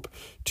Pope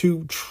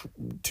to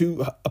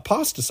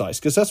apostatize,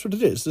 because that's what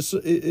it is.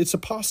 It's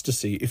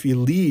apostasy if you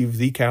leave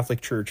the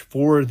Catholic Church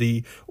for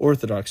the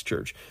Orthodox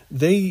Church.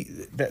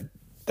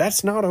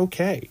 That's not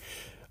okay.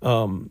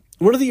 One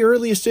of the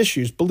earliest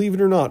issues, believe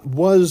it or not,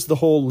 was the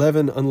whole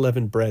leaven,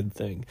 unleavened bread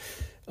thing.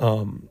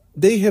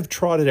 They have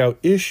trotted out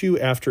issue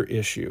after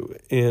issue,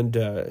 and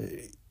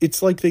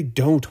it's like they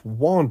don't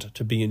want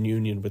to be in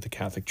union with the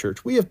Catholic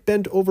Church. We have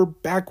bent over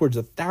backwards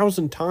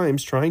 1,000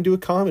 times trying to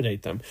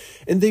accommodate them,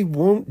 and they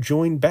won't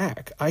join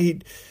back. I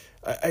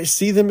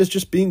see them as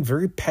just being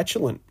very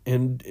petulant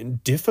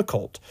and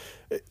difficult.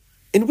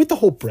 And with the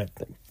whole bread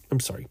thing,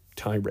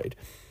 tirade,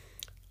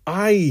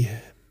 I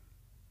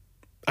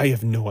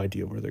have no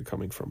idea where they're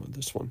coming from on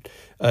this one.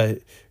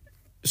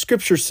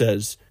 Scripture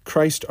says,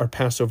 Christ, our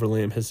Passover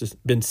lamb, has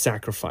been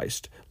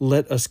sacrificed.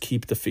 Let us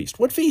keep the feast.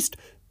 What feast?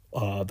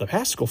 The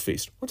Paschal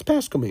feast. What's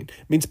Paschal mean?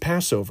 It means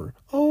Passover.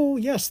 Oh,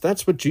 yes,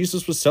 that's what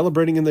Jesus was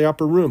celebrating in the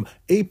upper room.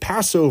 A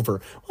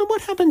Passover. Well,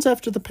 what happens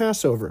after the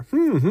Passover?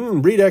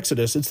 Read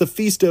Exodus. It's the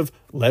feast of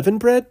leavened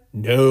bread?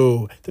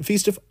 No, the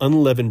feast of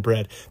unleavened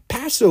bread.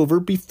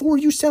 Passover, before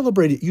you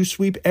celebrate it, you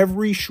sweep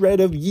every shred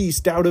of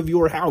yeast out of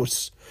your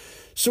house.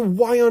 So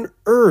why on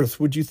earth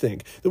would you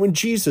think that when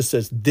Jesus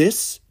says,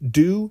 "This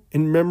do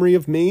in memory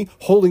of me,"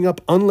 holding up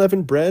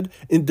unleavened bread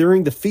and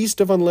during the feast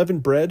of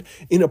unleavened bread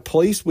in a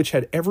place which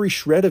had every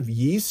shred of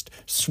yeast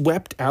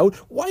swept out,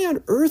 why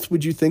on earth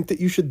would you think that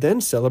you should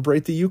then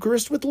celebrate the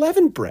Eucharist with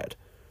leavened bread?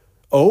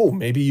 Oh,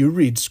 maybe you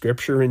read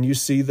scripture and you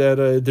see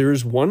that there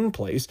is one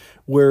place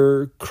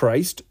where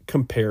Christ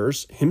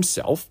compares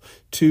himself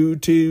to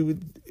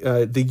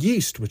the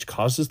yeast which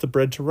causes the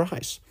bread to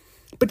rise.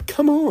 But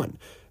come on.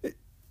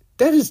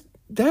 That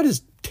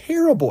is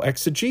terrible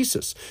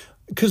exegesis.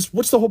 Because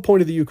what's the whole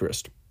point of the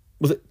Eucharist?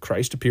 Well, that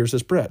Christ appears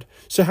as bread.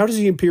 So how does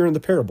he appear in the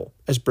parable?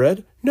 As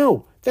bread?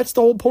 No, that's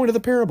the whole point of the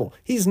parable.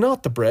 He's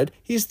not the bread,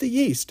 he's the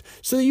yeast.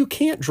 So you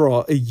can't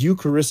draw a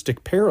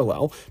Eucharistic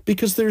parallel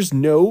because there's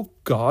no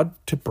God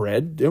to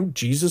bread,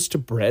 Jesus to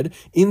bread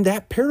in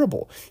that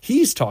parable.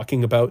 He's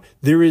talking about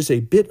there is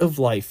a bit of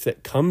life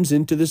that comes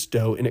into this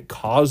dough and it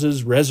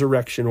causes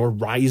resurrection or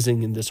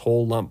rising in this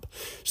whole lump.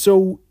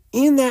 So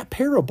in that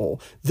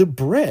parable, the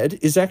bread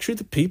is actually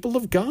the people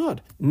of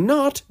God,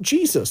 not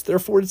Jesus.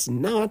 Therefore, it's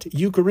not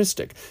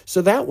Eucharistic.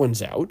 So that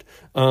one's out.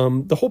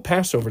 The whole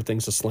Passover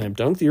thing's a slam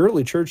dunk. The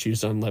early church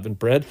used unleavened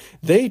bread.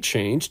 They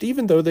changed,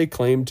 even though they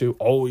claimed to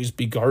always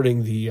be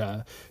guarding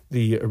the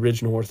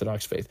original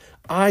Orthodox faith.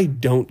 I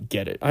don't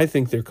get it. I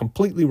think they're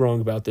completely wrong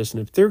about this. And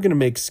if they're going to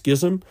make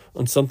schism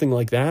on something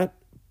like that,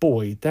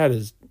 boy,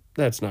 that's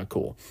not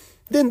cool.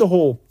 Then the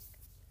whole,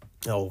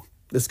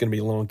 this is going to be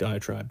a long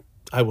diatribe.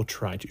 I will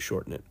try to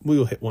shorten it. We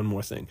will hit one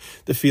more thing.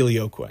 The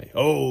filioque.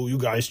 Oh, you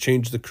guys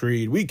changed the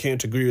creed. We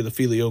can't agree with the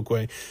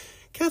filioque.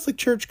 Catholic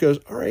Church goes,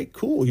 all right,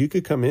 cool. You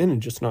could come in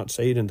and just not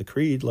say it in the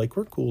creed. Like,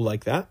 we're cool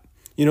like that.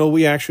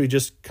 We actually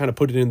just kind of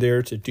put it in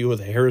there to deal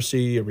with a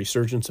heresy, a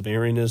resurgence of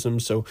Arianism.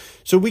 So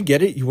we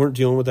get it. You weren't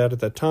dealing with that at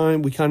that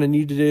time. We kind of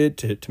needed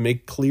it to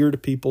make clear to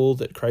people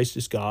that Christ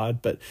is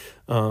God. But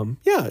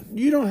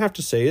you don't have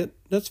to say it.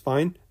 That's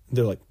fine. And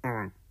they're like,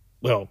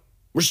 well,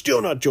 we're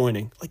still not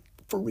joining. Like,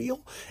 for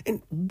real?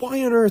 And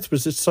why on earth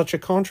was it such a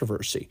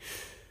controversy?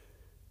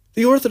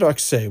 The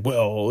Orthodox say,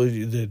 well,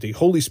 the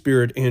Holy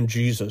Spirit and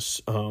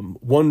Jesus,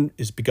 one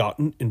is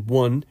begotten and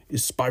one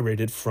is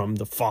spirated from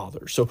the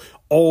Father. So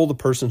all the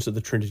persons of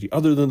the Trinity,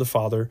 other than the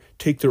Father,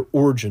 take their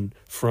origin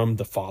from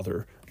the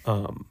Father.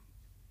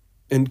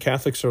 And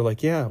Catholics are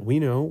like, yeah, we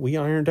know. We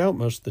ironed out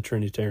most of the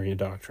Trinitarian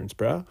doctrines,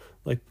 bruh.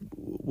 Like,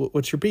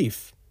 what's your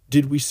beef?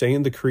 Did we say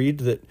in the creed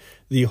that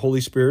the Holy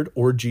Spirit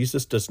or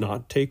Jesus does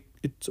not take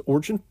its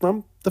origin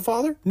from the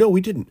Father? No, we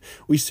didn't.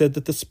 We said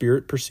that the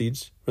Spirit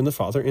proceeds from the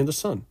Father and the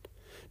Son.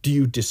 Do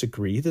you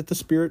disagree that the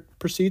Spirit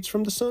proceeds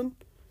from the Son?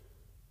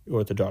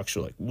 Orthodox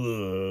are like,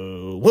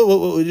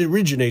 whoa, it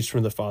originates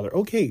from the Father.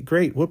 Okay,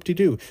 great,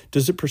 whoop-de-doo.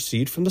 Does it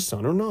proceed from the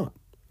Son or not?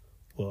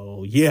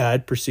 Well, yeah,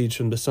 it proceeds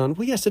from the Son.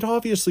 Well, yes, it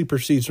obviously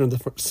proceeds from the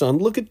Son.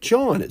 Look at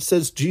John. It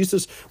says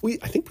Jesus,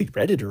 I think we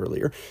read it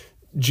earlier.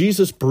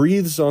 Jesus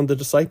breathes on the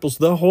disciples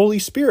the Holy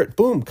Spirit.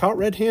 Boom, caught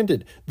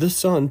red-handed. The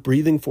Son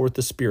breathing forth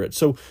the Spirit.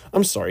 So,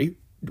 I'm sorry,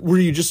 were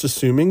you just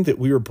assuming that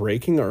we were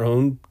breaking our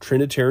own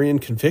Trinitarian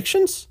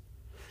convictions?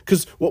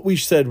 Because what we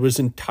said was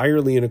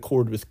entirely in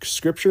accord with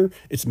Scripture.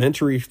 It's meant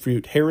to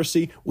refute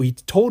heresy. We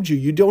told you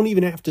you don't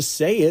even have to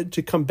say it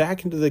to come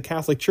back into the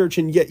Catholic Church,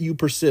 and yet you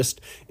persist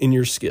in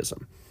your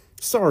schism.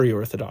 Sorry,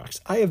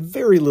 Orthodox. I have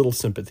very little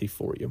sympathy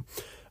for you.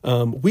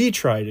 We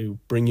try to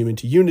bring you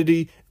into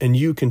unity, and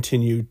you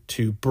continue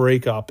to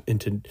break up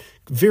into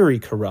very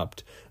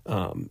corrupt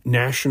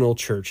national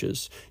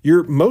churches.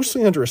 You're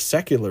mostly under a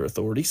secular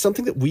authority,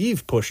 something that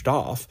we've pushed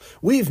off.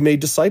 We've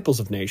made disciples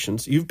of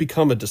nations. You've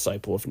become a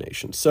disciple of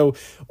nations. So,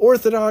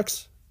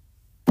 Orthodox,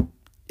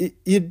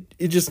 you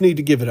just need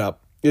to give it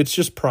up. It's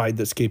just pride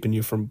that's keeping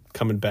you from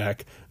coming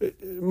back.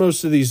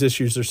 Most of these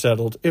issues are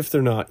settled. If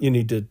they're not, you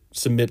need to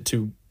submit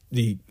to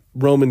the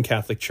Roman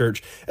Catholic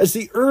Church, as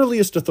the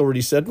earliest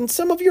authority said, and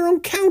some of your own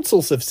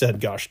councils have said,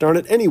 gosh darn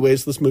it.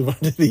 Anyways, let's move on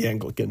to the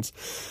Anglicans.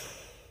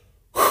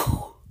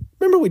 Whew.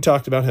 Remember we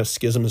talked about how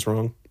schism is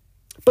wrong?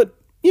 But,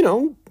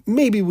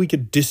 maybe we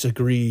could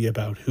disagree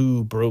about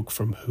who broke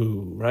from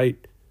who, right?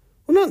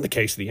 Well, not in the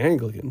case of the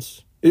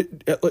Anglicans.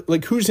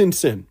 Like, who's in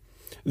sin?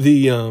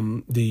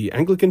 The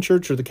Anglican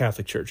Church or the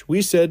Catholic Church?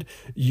 We said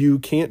you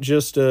can't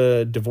just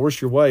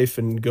divorce your wife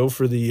and go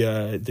for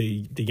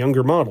the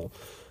younger model.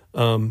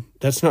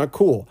 That's not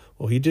cool.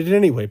 Well, he did it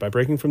anyway by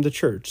breaking from the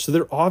church. So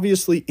they're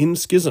obviously in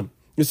schism.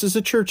 This is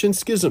a church in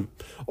schism.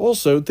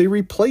 Also, they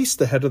replaced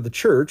the head of the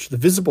church, the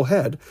visible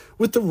head,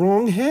 with the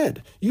wrong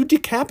head. You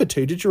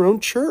decapitated your own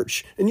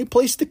church, and you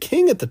placed the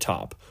king at the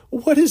top.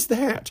 What is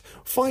that?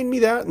 Find me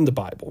that in the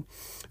Bible.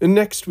 And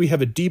next, we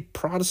have a deep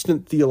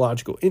Protestant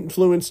theological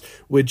influence,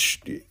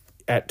 which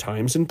at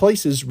times and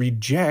places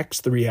rejects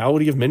the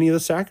reality of many of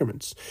the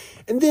sacraments.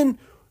 And then,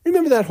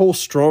 remember that whole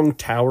strong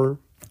tower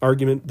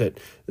argument that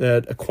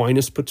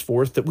Aquinas puts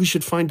forth, that we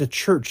should find a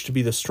church to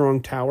be the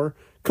strong tower?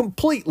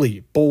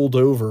 Completely bowled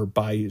over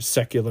by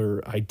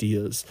secular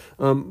ideas.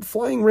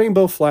 Flying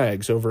rainbow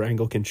flags over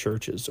Anglican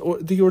churches, or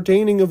the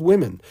ordaining of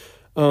women.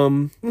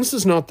 This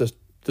is not the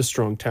the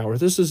strong tower.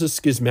 This is a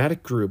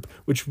schismatic group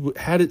which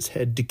had its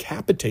head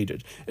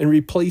decapitated and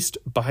replaced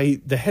by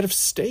the head of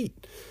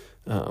state.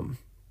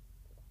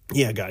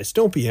 Yeah, guys,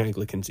 don't be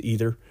Anglicans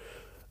either.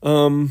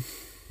 All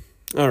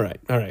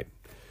right.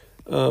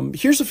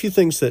 Here's a few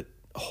things that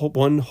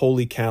one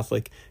Holy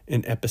Catholic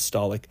and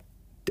Apostolic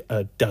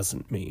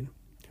doesn't mean.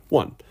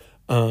 One,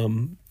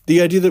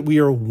 the idea that we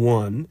are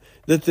one,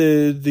 that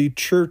the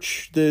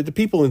church, the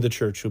people in the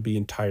church will be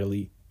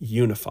entirely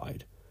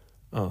unified.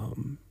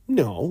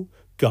 No,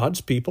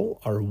 God's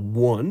people are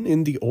one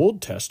in the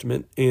Old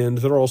Testament, and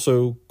they're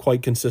also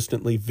quite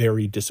consistently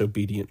very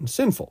disobedient and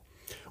sinful.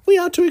 We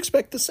ought to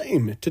expect the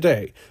same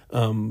today.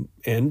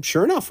 And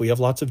sure enough, we have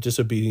lots of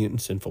disobedient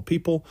and sinful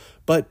people,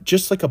 but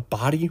just like a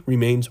body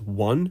remains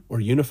one or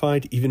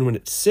unified even when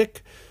it's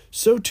sick,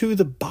 so too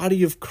the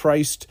body of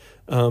Christ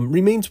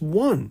remains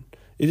one.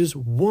 It is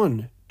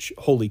one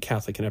Holy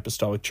Catholic and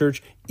Apostolic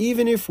Church,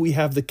 even if we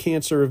have the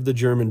cancer of the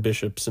German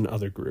bishops and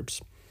other groups.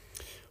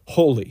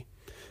 Holy.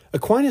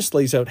 Aquinas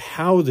lays out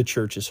how the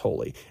church is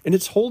holy, and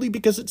it's holy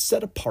because it's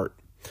set apart.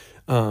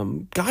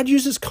 God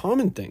uses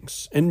common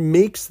things and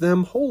makes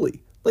them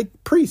holy, like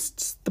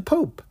priests, the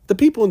Pope, the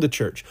people in the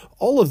church.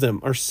 All of them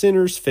are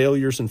sinners,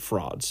 failures, and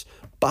frauds.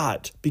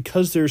 But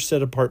because they're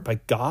set apart by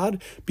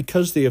God,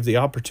 because they have the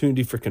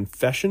opportunity for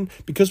confession,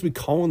 because we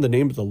call on the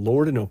name of the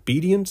Lord in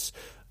obedience,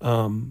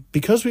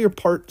 because we are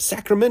part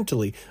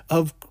sacramentally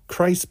of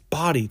Christ's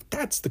body,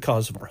 that's the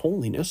cause of our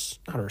holiness,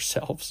 not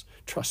ourselves.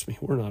 Trust me,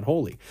 we're not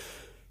holy.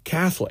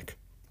 Catholic.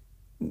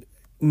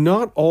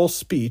 Not all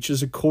speech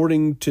is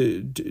according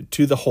to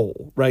the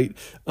whole, right?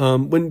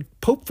 When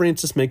Pope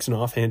Francis makes an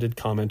offhanded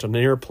comment on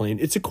an airplane,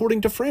 it's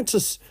according to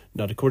Francis,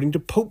 not according to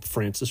Pope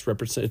Francis,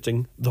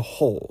 representing the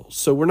whole.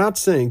 So we're not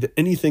saying that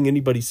anything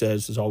anybody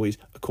says is always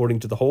according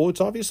to the whole. It's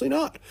obviously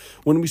not.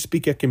 When we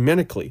speak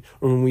ecumenically,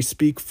 or when we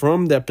speak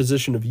from that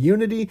position of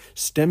unity,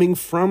 stemming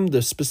from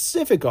the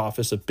specific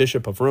office of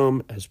Bishop of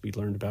Rome, as we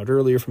learned about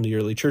earlier from the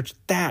early church,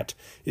 that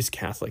is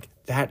Catholic.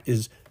 That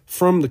is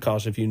from the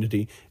cause of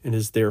unity and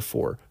is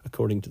therefore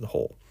according to the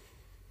whole.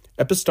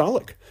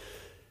 Apostolic.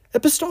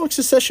 Apostolic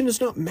succession is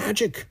not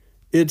magic.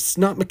 It's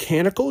not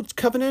mechanical. It's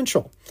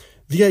covenantal.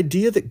 The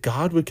idea that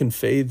God would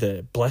convey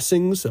the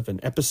blessings of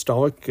an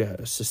apostolic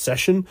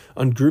succession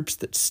on groups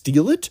that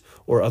steal it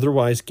or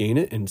otherwise gain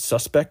it in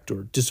suspect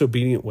or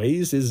disobedient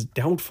ways is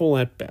doubtful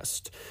at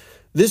best.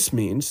 This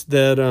means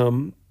that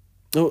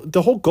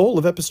the whole goal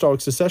of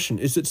apostolic succession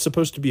is it's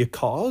supposed to be a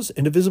cause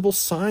and a visible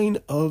sign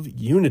of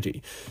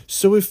unity.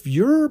 So if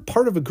you're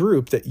part of a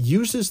group that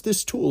uses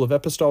this tool of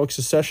apostolic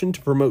succession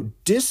to promote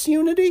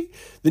disunity,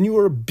 then you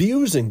are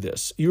abusing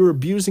this. You are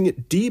abusing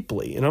it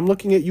deeply. And I'm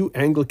looking at you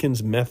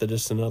Anglicans,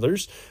 Methodists, and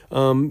others.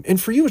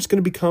 And for you, it's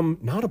going to become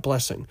not a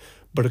blessing,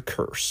 but a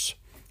curse.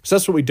 So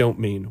that's what we don't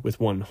mean with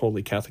one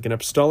Holy Catholic and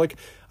Apostolic.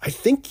 I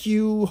think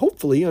you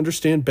hopefully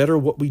understand better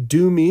what we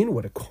do mean,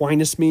 what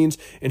Aquinas means,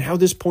 and how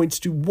this points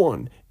to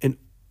one and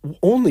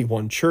only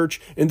one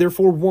church, and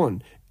therefore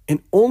one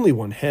and only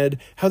one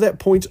head, how that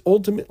points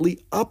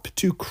ultimately up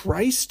to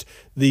Christ,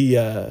 the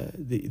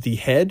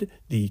head,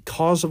 the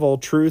cause of all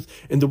truth,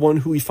 and the one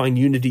who we find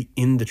unity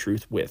in the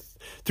truth with,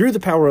 through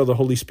the power of the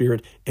Holy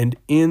Spirit and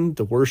in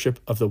the worship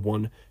of the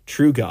one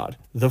true God,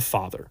 the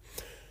Father.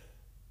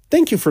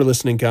 Thank you for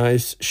listening,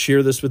 guys.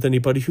 Share this with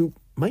anybody who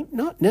might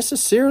not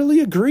necessarily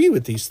agree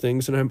with these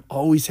things, and I'm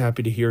always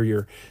happy to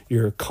hear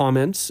your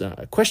comments,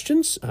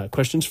 questions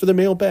for the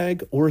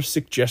mailbag, or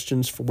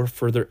suggestions for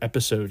further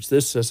episodes.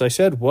 This, as I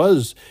said,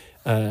 was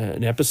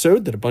an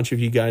episode that a bunch of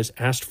you guys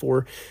asked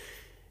for,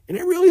 and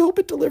I really hope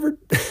it delivered.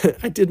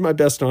 I did my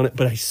best on it,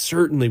 but I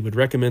certainly would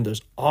recommend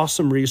those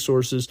awesome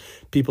resources.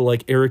 People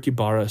like Eric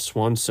Ibarra,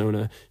 Swan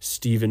Sona,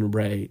 Stephen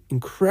Ray,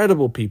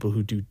 incredible people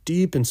who do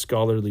deep and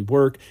scholarly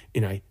work,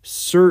 and I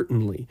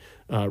certainly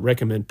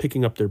recommend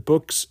picking up their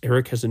books.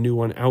 Eric has a new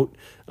one out,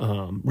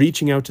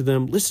 reaching out to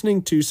them,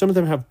 listening to, some of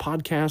them have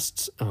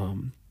podcasts,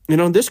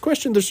 and on this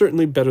question, they're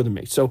certainly better than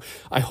me. So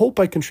I hope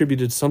I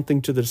contributed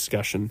something to the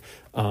discussion.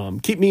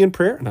 Keep me in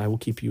prayer, and I will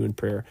keep you in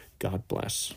prayer. God bless.